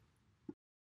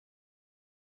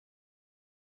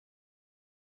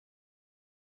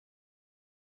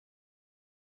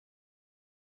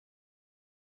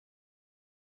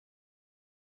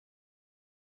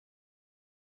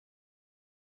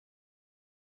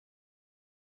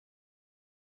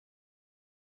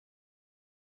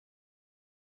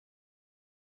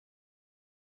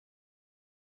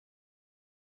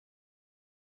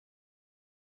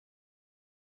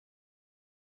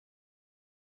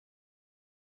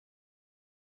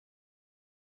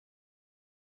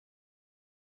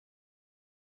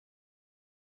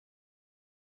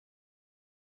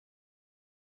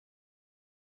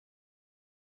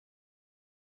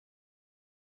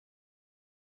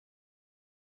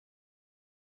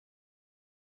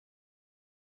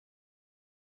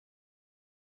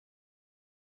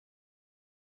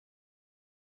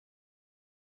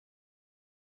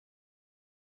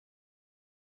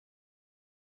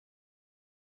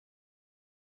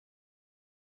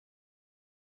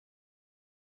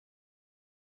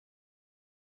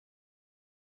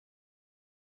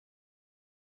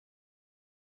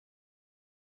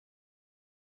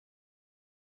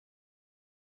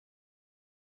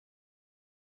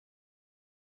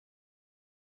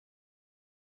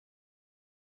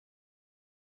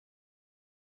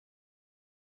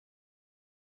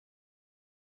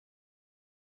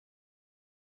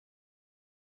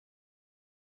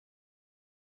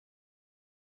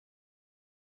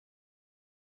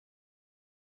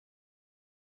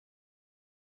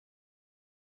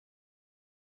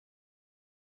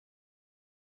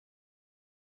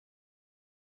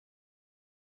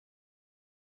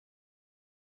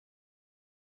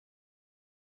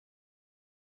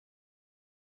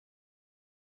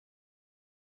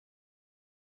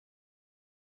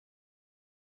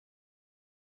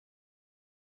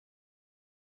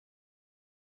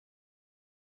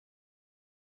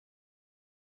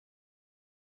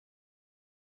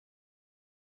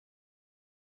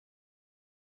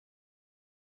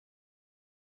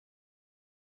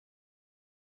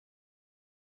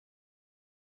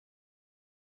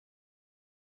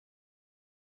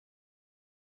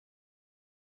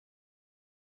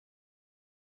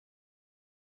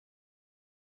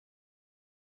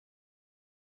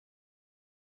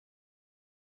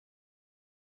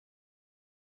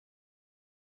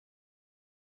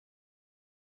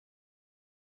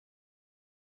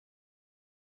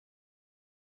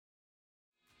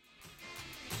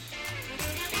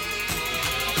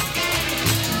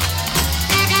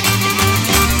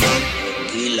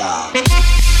 Gila.